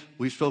sinned,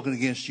 we've spoken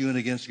against you and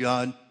against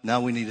God,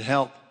 now we need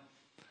help.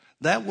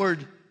 That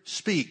word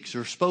speaks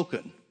or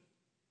spoken,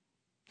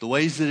 the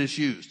ways that it's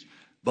used,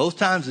 both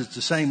times it's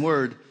the same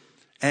word,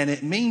 and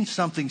it means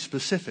something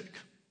specific.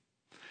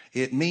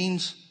 It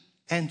means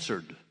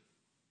answered.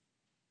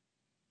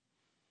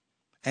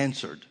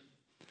 Answered.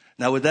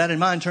 Now with that in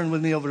mind, turn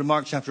with me over to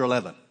Mark chapter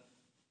 11.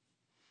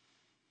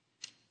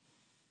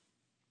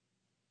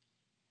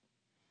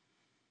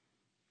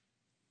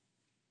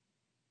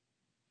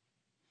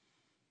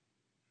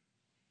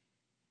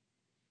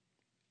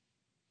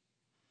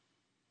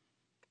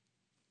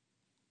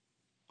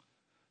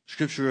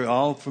 Scripture we're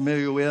all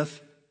familiar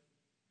with.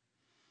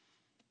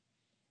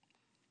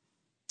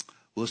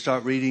 We'll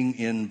start reading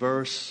in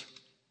verse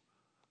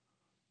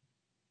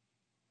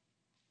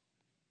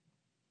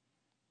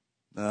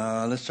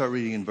let's start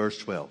reading in verse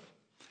 12.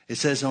 It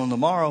says, on the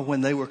morrow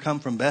when they were come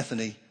from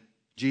Bethany,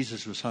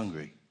 Jesus was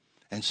hungry.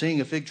 And seeing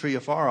a fig tree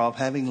afar off,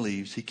 having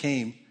leaves, he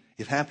came,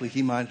 if haply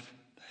he might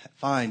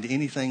find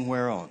anything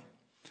whereon.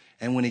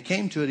 And when he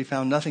came to it, he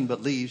found nothing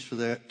but leaves, for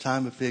the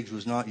time of figs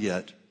was not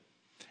yet.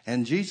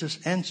 And Jesus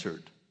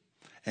answered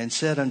and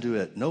said unto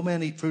it, No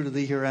man eat fruit of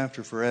thee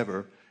hereafter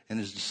forever. And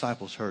his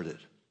disciples heard it.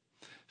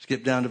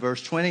 Skip down to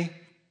verse 20.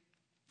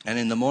 And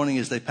in the morning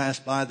as they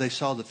passed by, they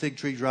saw the fig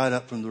tree dried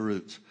up from the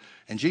roots.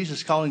 And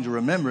Jesus, calling to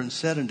remembrance,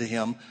 said unto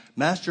him,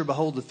 Master,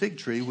 behold, the fig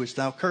tree which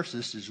thou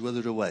cursest is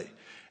withered away.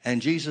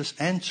 And Jesus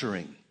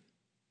answering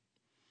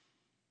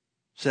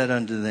said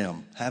unto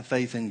them, Have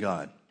faith in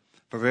God.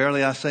 For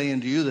verily I say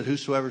unto you that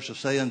whosoever shall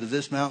say unto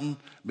this mountain,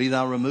 Be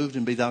thou removed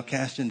and be thou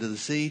cast into the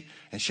sea,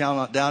 and shall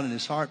not doubt in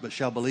his heart, but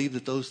shall believe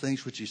that those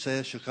things which he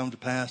saith shall come to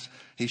pass,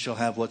 he shall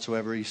have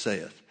whatsoever he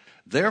saith.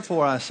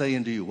 Therefore I say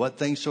unto you, what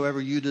things soever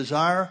you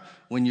desire,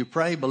 when you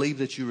pray, believe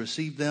that you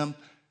receive them,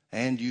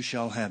 and you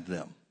shall have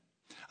them.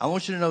 I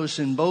want you to notice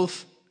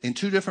in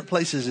two different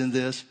places in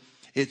this,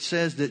 it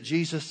says that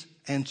Jesus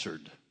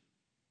answered.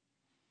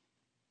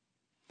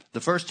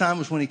 The first time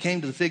was when he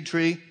came to the fig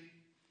tree.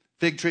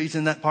 Fig trees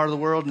in that part of the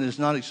world, and it's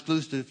not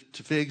exclusive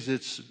to figs.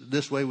 It's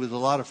this way with a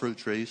lot of fruit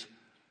trees.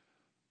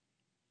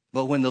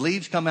 But when the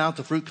leaves come out,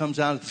 the fruit comes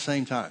out at the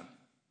same time.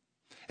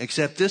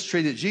 Except this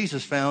tree that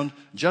Jesus found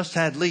just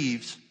had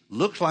leaves,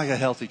 looked like a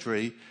healthy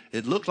tree.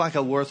 It looked like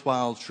a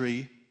worthwhile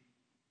tree,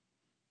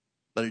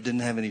 but it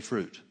didn't have any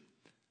fruit.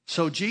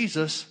 So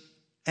Jesus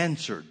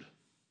answered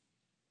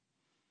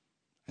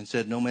and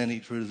said, No man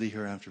eat fruit of thee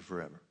hereafter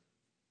forever.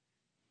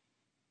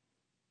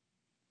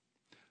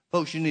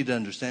 Folks, you need to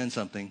understand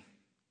something,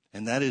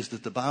 and that is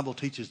that the Bible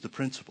teaches the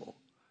principle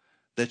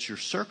that your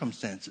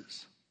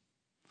circumstances,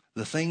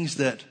 the things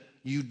that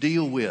you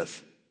deal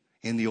with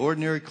in the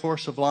ordinary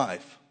course of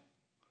life,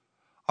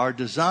 are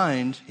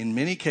designed, in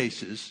many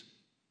cases,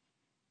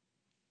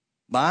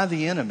 by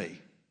the enemy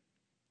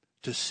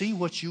to see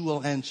what you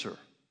will answer.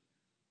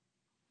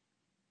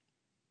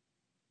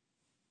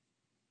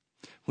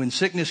 When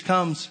sickness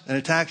comes and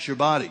attacks your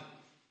body,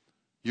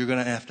 you're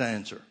going to have to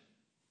answer.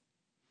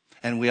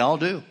 And we all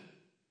do.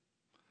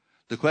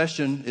 The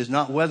question is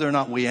not whether or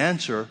not we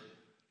answer,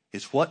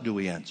 it's what do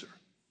we answer.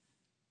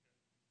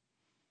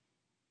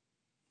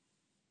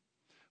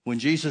 When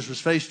Jesus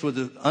was faced with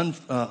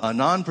a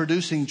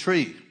non-producing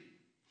tree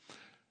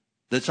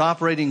that's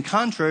operating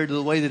contrary to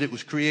the way that it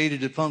was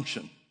created to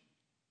function.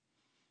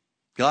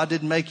 God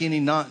didn't make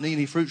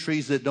any fruit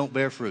trees that don't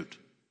bear fruit.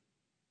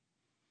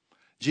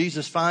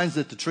 Jesus finds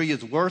that the tree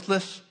is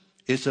worthless.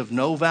 It's of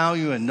no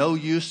value and no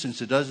use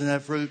since it doesn't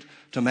have fruit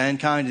to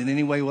mankind in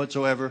any way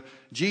whatsoever.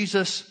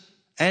 Jesus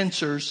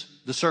answers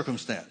the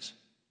circumstance.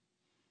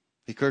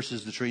 He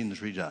curses the tree and the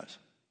tree dies.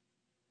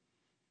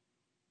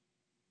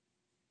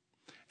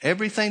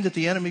 Everything that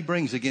the enemy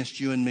brings against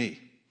you and me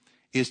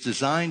is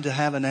designed to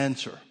have an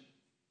answer.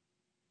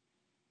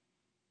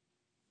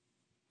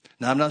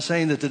 Now, I'm not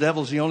saying that the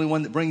devil's the only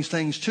one that brings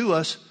things to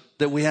us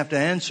that we have to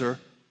answer.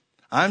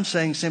 I'm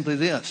saying simply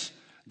this.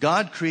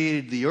 God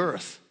created the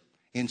earth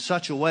in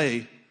such a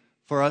way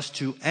for us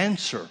to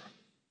answer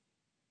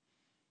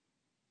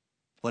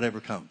whatever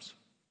comes.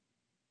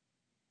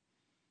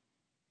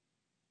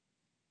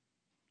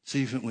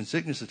 See, when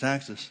sickness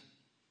attacks us,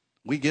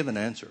 we give an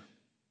answer.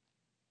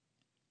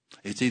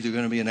 It's either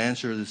going to be an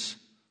answer that's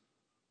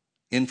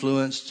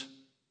influenced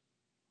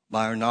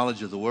by our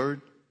knowledge of the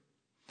Word.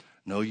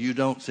 No, you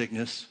don't,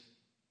 sickness.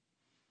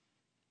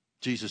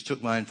 Jesus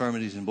took my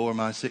infirmities and bore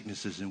my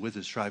sicknesses, and with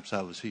his stripes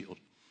I was healed.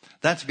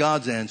 That's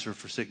God's answer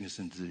for sickness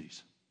and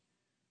disease.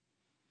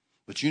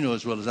 But you know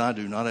as well as I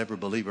do, not every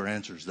believer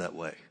answers that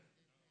way.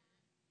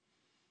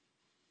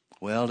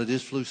 Well, it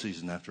is flu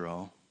season after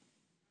all.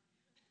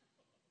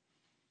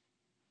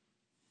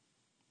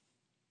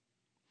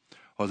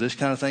 Or this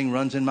kind of thing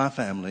runs in my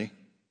family.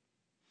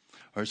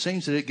 Or it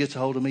seems that it gets a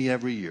hold of me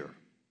every year.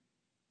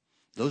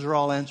 Those are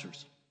all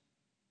answers.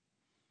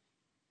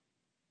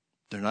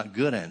 They're not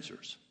good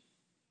answers,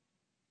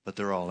 but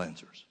they're all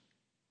answers.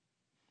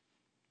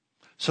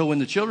 So when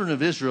the children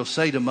of Israel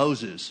say to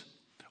Moses,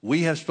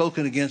 we have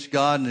spoken against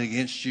God and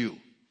against you,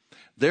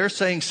 they're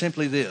saying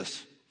simply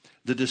this: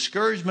 the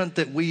discouragement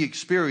that we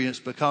experience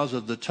because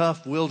of the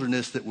tough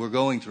wilderness that we're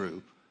going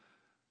through,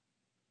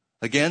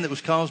 again, that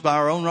was caused by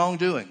our own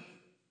wrongdoing.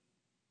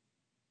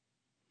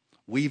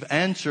 We've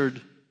answered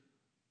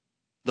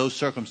those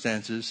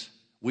circumstances.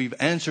 We've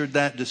answered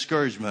that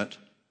discouragement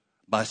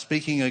by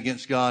speaking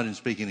against God and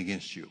speaking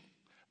against you.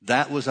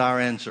 That was our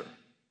answer.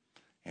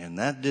 And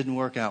that didn't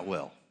work out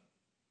well.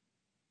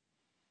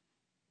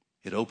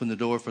 It opened the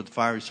door for the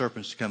fiery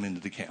serpents to come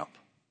into the camp.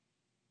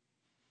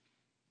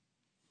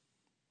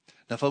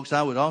 Now, folks,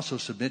 I would also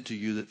submit to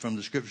you that from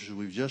the scriptures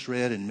we've just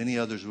read and many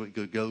others we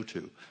could go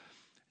to,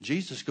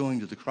 Jesus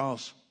going to the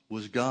cross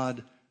was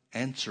God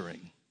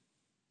answering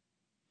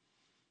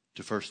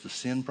to first the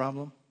sin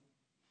problem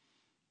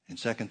and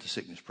second the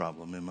sickness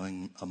problem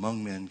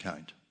among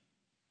mankind.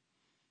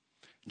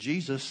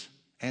 Jesus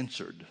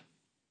answered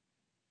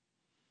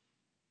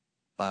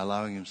by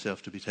allowing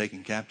himself to be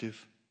taken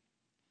captive,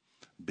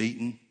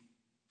 beaten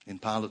in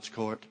Pilate's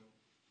court,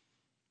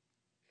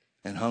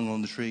 and hung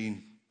on the tree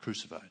and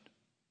crucified.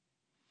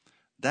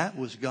 That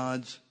was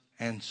God's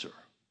answer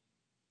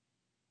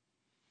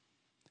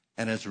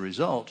And as a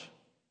result,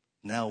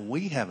 now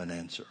we have an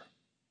answer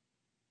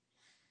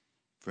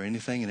for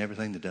anything and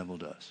everything the devil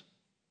does.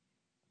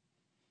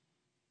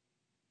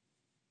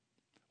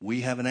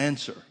 We have an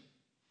answer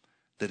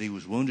that he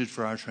was wounded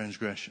for our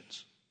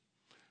transgressions.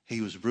 He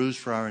was bruised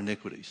for our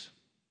iniquities.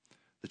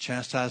 The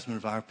chastisement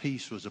of our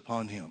peace was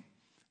upon him,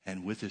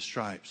 and with his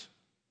stripes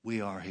we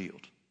are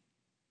healed.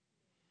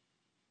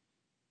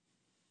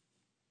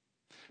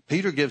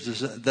 Peter gives us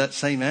that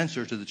same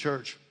answer to the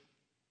church.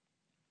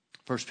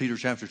 1 Peter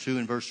chapter 2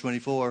 and verse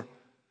 24,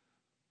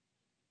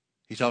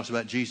 he talks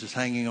about Jesus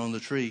hanging on the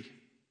tree.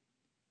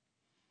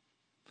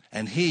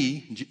 And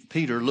he,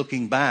 Peter,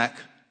 looking back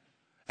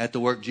at the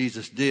work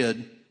Jesus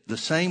did, the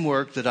same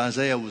work that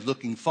Isaiah was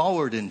looking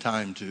forward in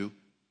time to,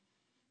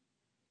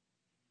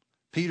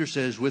 Peter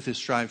says, with his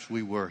stripes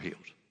we were healed.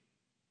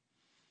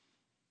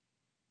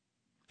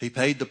 He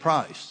paid the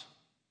price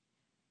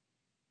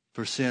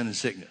for sin and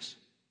sickness.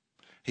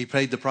 He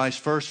paid the price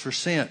first for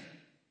sin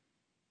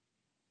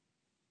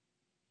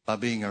by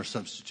being our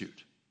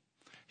substitute.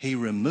 He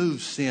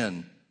removed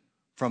sin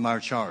from our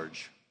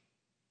charge.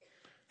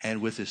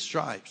 And with his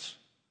stripes,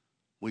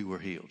 we were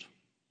healed.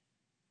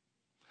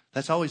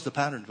 That's always the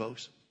pattern,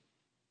 folks.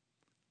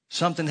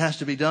 Something has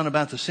to be done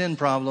about the sin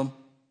problem,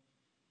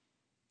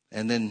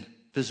 and then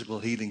physical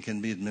healing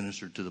can be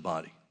administered to the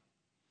body.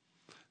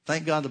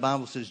 Thank God the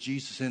Bible says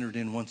Jesus entered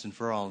in once and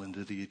for all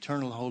into the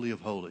eternal Holy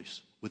of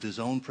Holies with his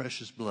own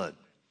precious blood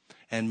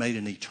and made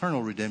an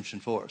eternal redemption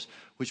for us,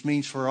 which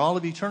means for all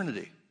of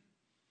eternity,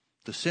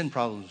 the sin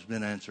problem has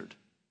been answered.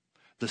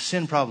 The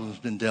sin problem has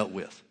been dealt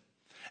with.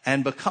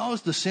 And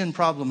because the sin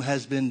problem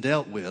has been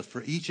dealt with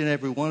for each and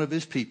every one of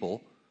his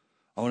people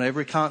on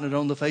every continent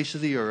on the face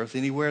of the earth,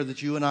 anywhere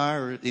that you and I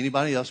or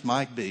anybody else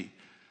might be,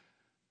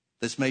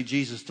 that's made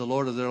Jesus the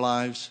Lord of their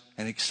lives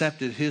and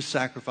accepted his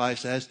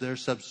sacrifice as their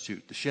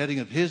substitute, the shedding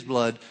of his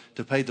blood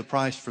to pay the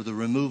price for the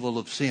removal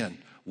of sin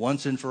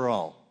once and for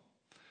all.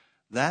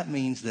 That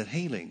means that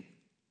healing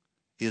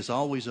is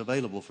always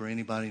available for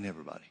anybody and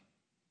everybody.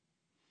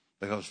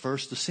 Because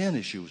first the sin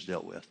issue was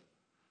dealt with.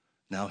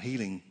 Now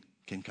healing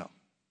can come.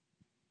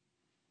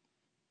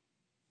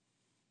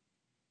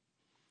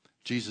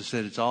 Jesus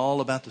said it's all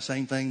about the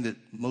same thing that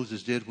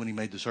Moses did when he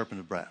made the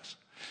serpent of brass.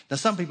 Now,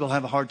 some people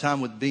have a hard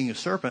time with being a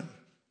serpent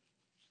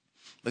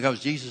because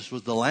Jesus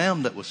was the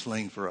lamb that was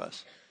slain for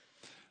us.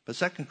 But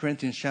 2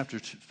 Corinthians chapter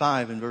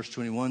 5 and verse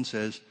 21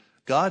 says,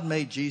 God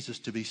made Jesus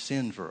to be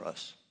sin for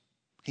us.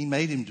 He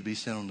made him to be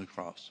sin on the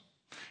cross.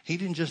 He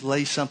didn't just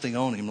lay something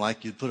on him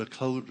like you'd put a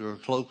coat or a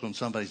cloak on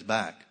somebody's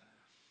back.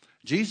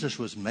 Jesus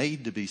was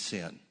made to be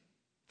sin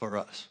for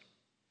us.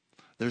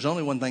 There's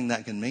only one thing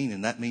that can mean,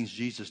 and that means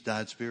Jesus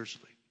died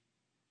spiritually.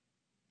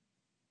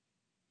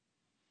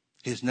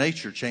 His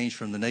nature changed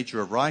from the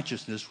nature of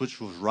righteousness,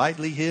 which was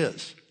rightly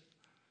his,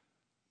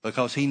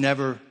 because he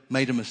never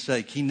made a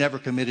mistake. He never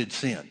committed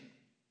sin.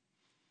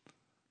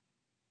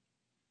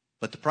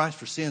 But the price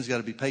for sin's got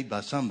to be paid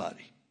by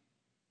somebody.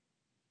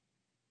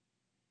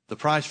 The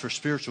price for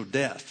spiritual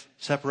death,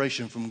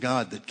 separation from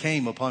God that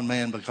came upon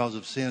man because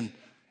of sin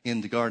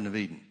in the Garden of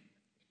Eden.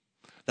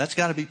 That's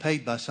got to be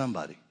paid by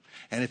somebody.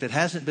 And if it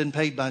hasn't been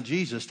paid by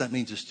Jesus, that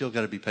means it's still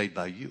got to be paid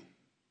by you.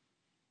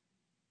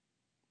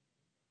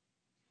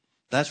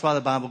 That's why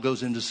the Bible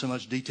goes into so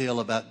much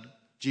detail about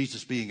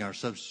Jesus being our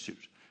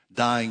substitute,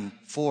 dying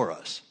for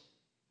us.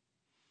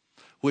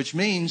 Which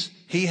means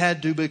he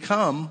had to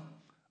become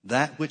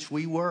that which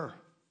we were,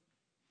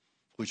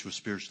 which was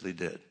spiritually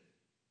dead.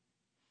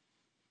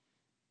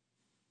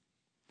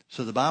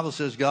 So the Bible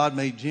says God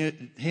made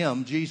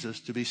him, Jesus,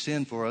 to be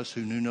sin for us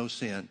who knew no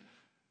sin.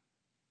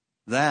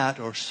 That,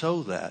 or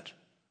so that,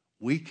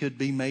 we could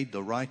be made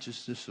the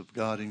righteousness of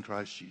God in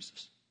Christ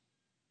Jesus.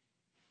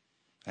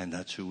 And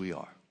that's who we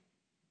are.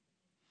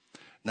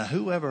 Now,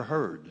 who ever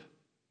heard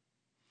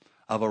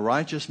of a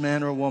righteous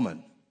man or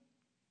woman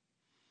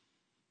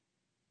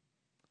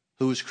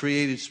who was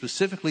created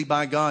specifically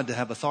by God to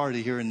have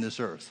authority here in this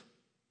earth?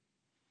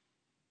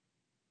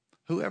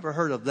 Who ever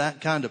heard of that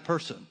kind of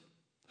person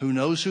who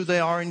knows who they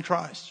are in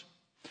Christ,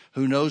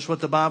 who knows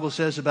what the Bible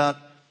says about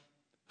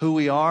who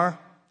we are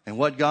and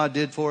what God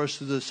did for us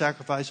through the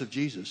sacrifice of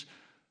Jesus?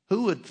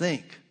 Who would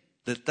think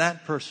that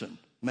that person,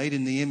 made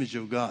in the image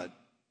of God,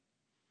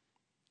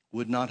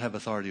 would not have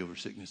authority over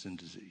sickness and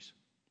disease?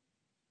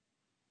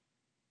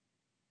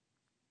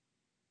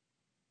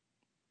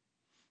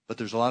 But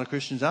there's a lot of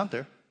Christians out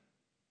there.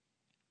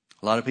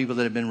 A lot of people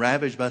that have been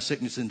ravaged by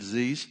sickness and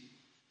disease.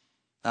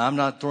 Now, I'm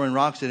not throwing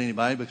rocks at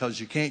anybody because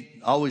you can't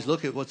always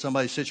look at what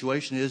somebody's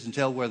situation is and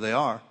tell where they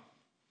are.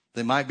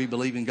 They might be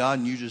believing God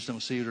and you just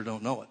don't see it or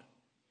don't know it.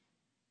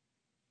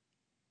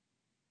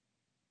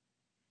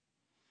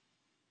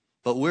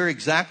 But we're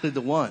exactly the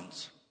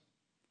ones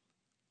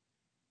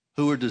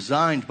who are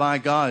designed by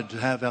God to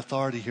have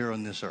authority here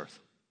on this earth.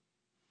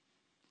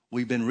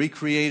 We've been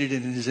recreated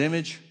in his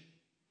image.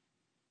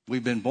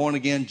 We've been born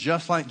again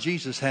just like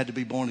Jesus had to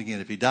be born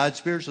again. If he died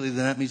spiritually,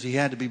 then that means he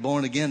had to be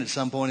born again at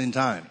some point in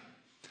time.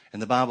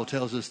 And the Bible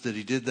tells us that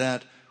he did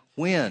that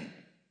when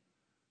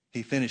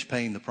he finished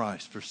paying the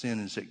price for sin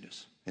and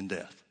sickness and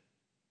death.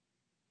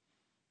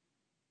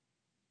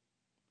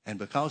 And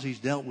because he's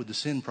dealt with the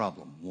sin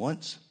problem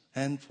once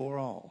and for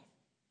all,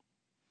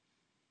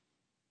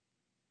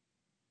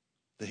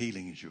 the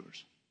healing is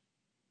yours.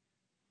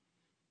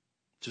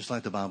 Just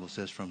like the Bible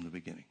says from the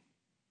beginning.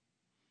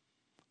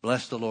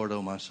 Bless the Lord,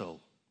 O my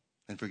soul,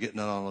 and forget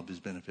not all of his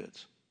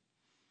benefits,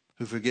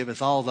 who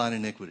forgiveth all thine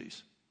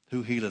iniquities,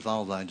 who healeth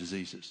all thy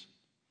diseases,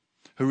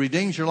 who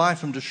redeems your life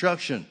from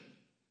destruction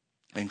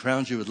and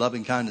crowns you with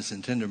loving kindness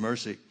and tender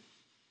mercy,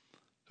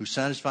 who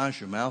satisfies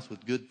your mouth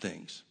with good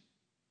things,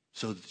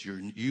 so that your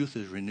youth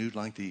is renewed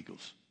like the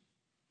eagles.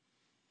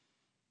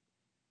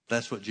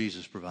 That's what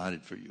Jesus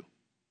provided for you.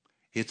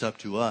 It's up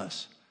to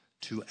us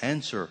to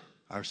answer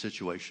our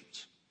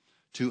situations,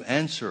 to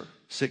answer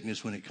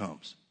sickness when it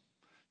comes,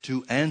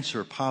 to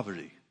answer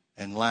poverty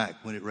and lack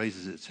when it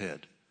raises its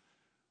head.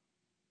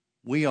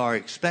 We are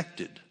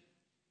expected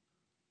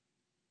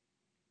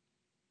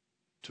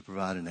to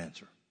provide an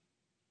answer.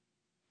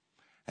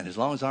 And as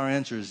long as our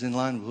answer is in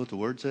line with what the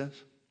Word says,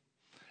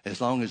 as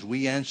long as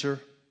we answer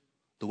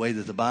the way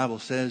that the Bible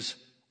says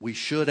we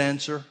should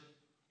answer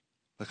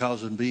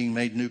because of being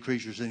made new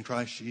creatures in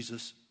Christ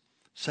Jesus,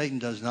 Satan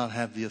does not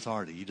have the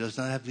authority. He does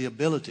not have the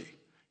ability.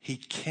 He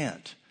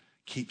can't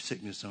keep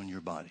sickness on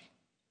your body.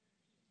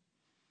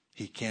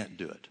 He can't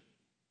do it.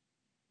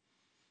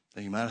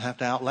 Now, you might have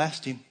to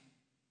outlast him.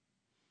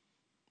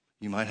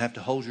 You might have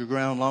to hold your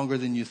ground longer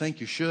than you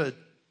think you should.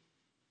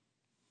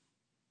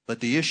 But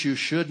the issue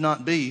should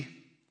not be,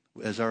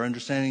 as our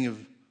understanding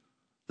of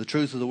the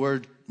truth of the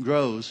Word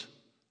grows,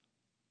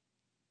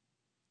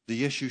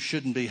 the issue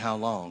shouldn't be how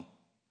long.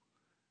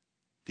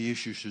 The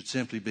issue should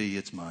simply be,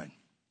 it's mine.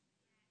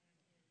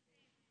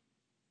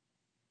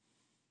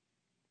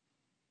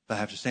 If I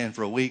have to stand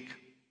for a week,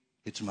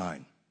 it's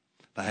mine.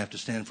 If I have to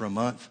stand for a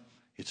month,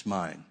 it's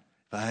mine.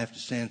 If I have to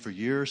stand for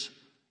years,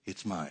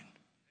 it's mine.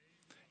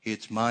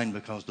 It's mine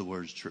because the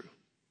Word's true.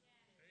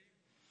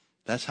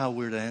 That's how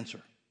we're to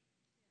answer.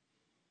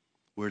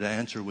 We're to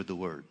answer with the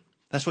Word.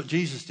 That's what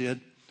Jesus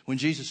did when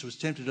Jesus was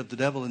tempted of the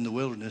devil in the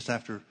wilderness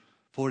after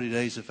 40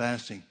 days of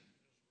fasting.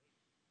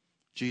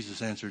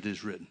 Jesus answered, "It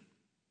is written."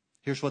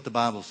 Here's what the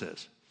Bible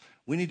says.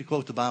 We need to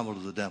quote the Bible to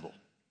the devil.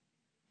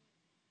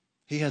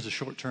 He has a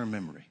short-term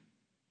memory.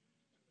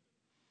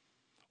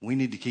 We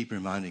need to keep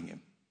reminding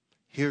him.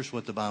 Here's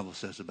what the Bible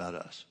says about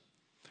us.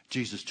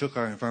 Jesus took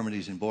our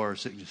infirmities and bore our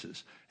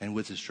sicknesses, and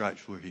with his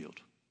stripes we're healed.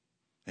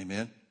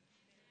 Amen?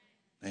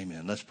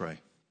 Amen. Let's pray.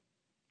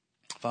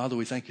 Father,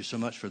 we thank you so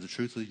much for the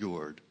truth of your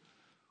word.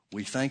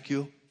 We thank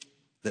you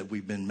that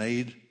we've been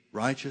made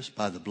righteous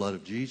by the blood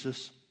of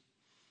Jesus.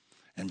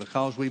 And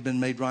because we've been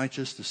made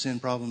righteous, the sin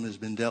problem has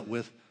been dealt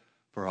with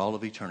for all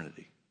of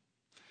eternity.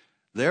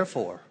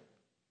 Therefore,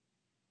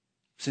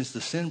 since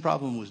the sin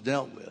problem was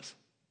dealt with,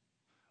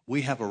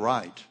 we have a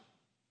right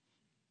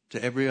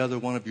to every other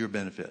one of your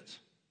benefits.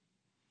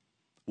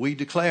 We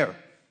declare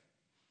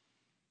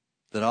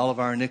that all of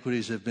our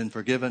iniquities have been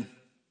forgiven,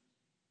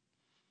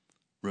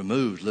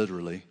 removed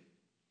literally,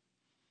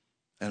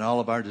 and all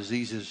of our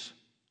diseases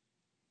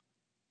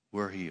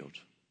were healed.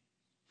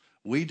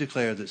 We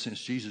declare that since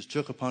Jesus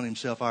took upon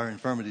himself our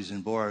infirmities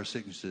and bore our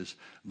sicknesses,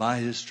 by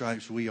his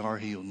stripes we are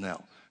healed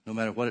now. No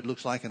matter what it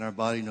looks like in our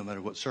body, no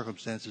matter what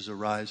circumstances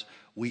arise,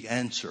 we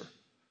answer.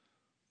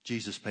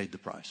 Jesus paid the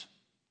price.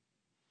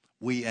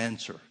 We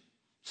answer.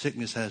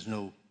 Sickness has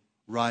no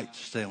right to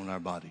stay on our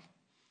body.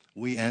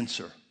 We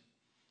answer.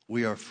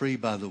 We are free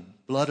by the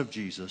blood of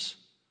Jesus,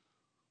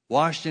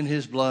 washed in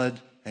his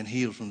blood and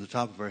healed from the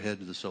top of our head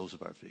to the soles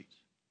of our feet.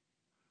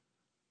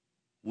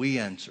 We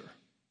answer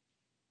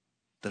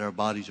that our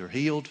bodies are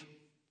healed,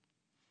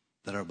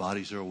 that our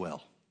bodies are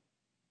well.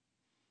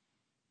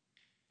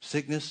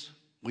 Sickness,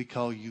 we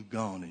call you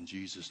gone in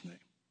Jesus' name.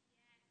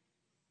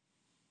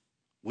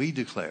 We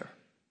declare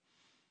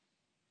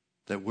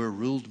that we're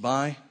ruled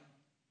by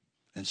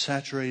and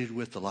saturated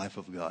with the life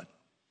of God.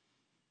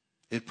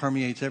 It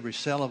permeates every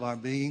cell of our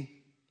being,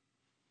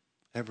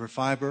 every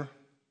fiber,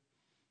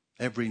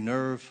 every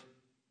nerve,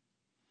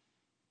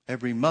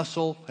 every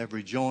muscle,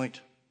 every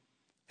joint,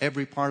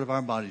 every part of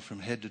our body from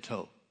head to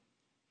toe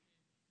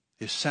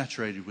is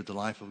saturated with the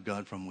life of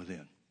God from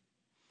within.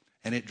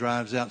 And it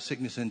drives out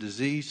sickness and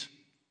disease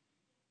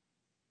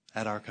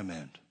at our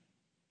command.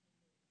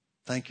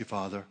 Thank you,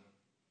 Father,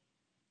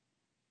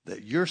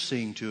 that you're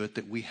seeing to it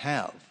that we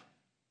have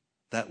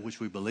that which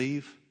we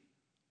believe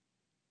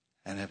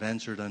and have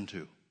answered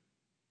unto.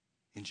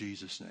 In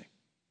Jesus' name.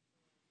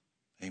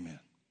 Amen.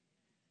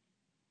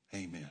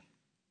 Amen.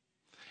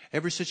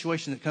 Every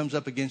situation that comes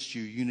up against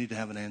you, you need to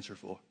have an answer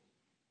for.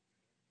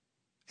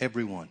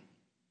 Everyone.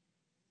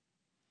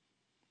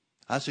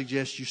 I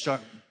suggest you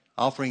start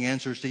offering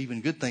answers to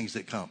even good things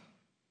that come.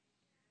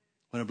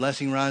 When a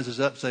blessing rises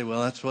up, say,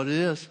 well, that's what it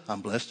is.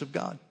 I'm blessed of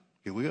God.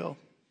 Here we go.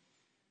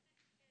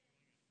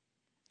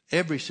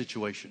 Every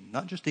situation,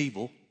 not just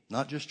evil,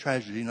 not just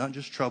tragedy, not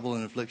just trouble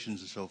and afflictions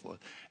and so forth.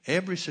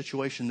 Every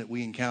situation that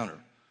we encounter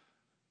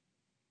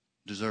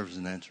deserves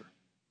an answer.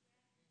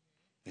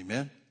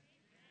 Amen?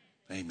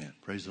 Amen.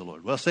 Praise the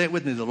Lord. Well, say it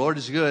with me. The Lord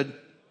is good,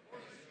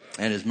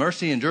 and his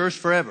mercy endures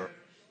forever.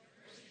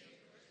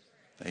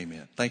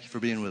 Amen. Thank you for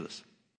being with us.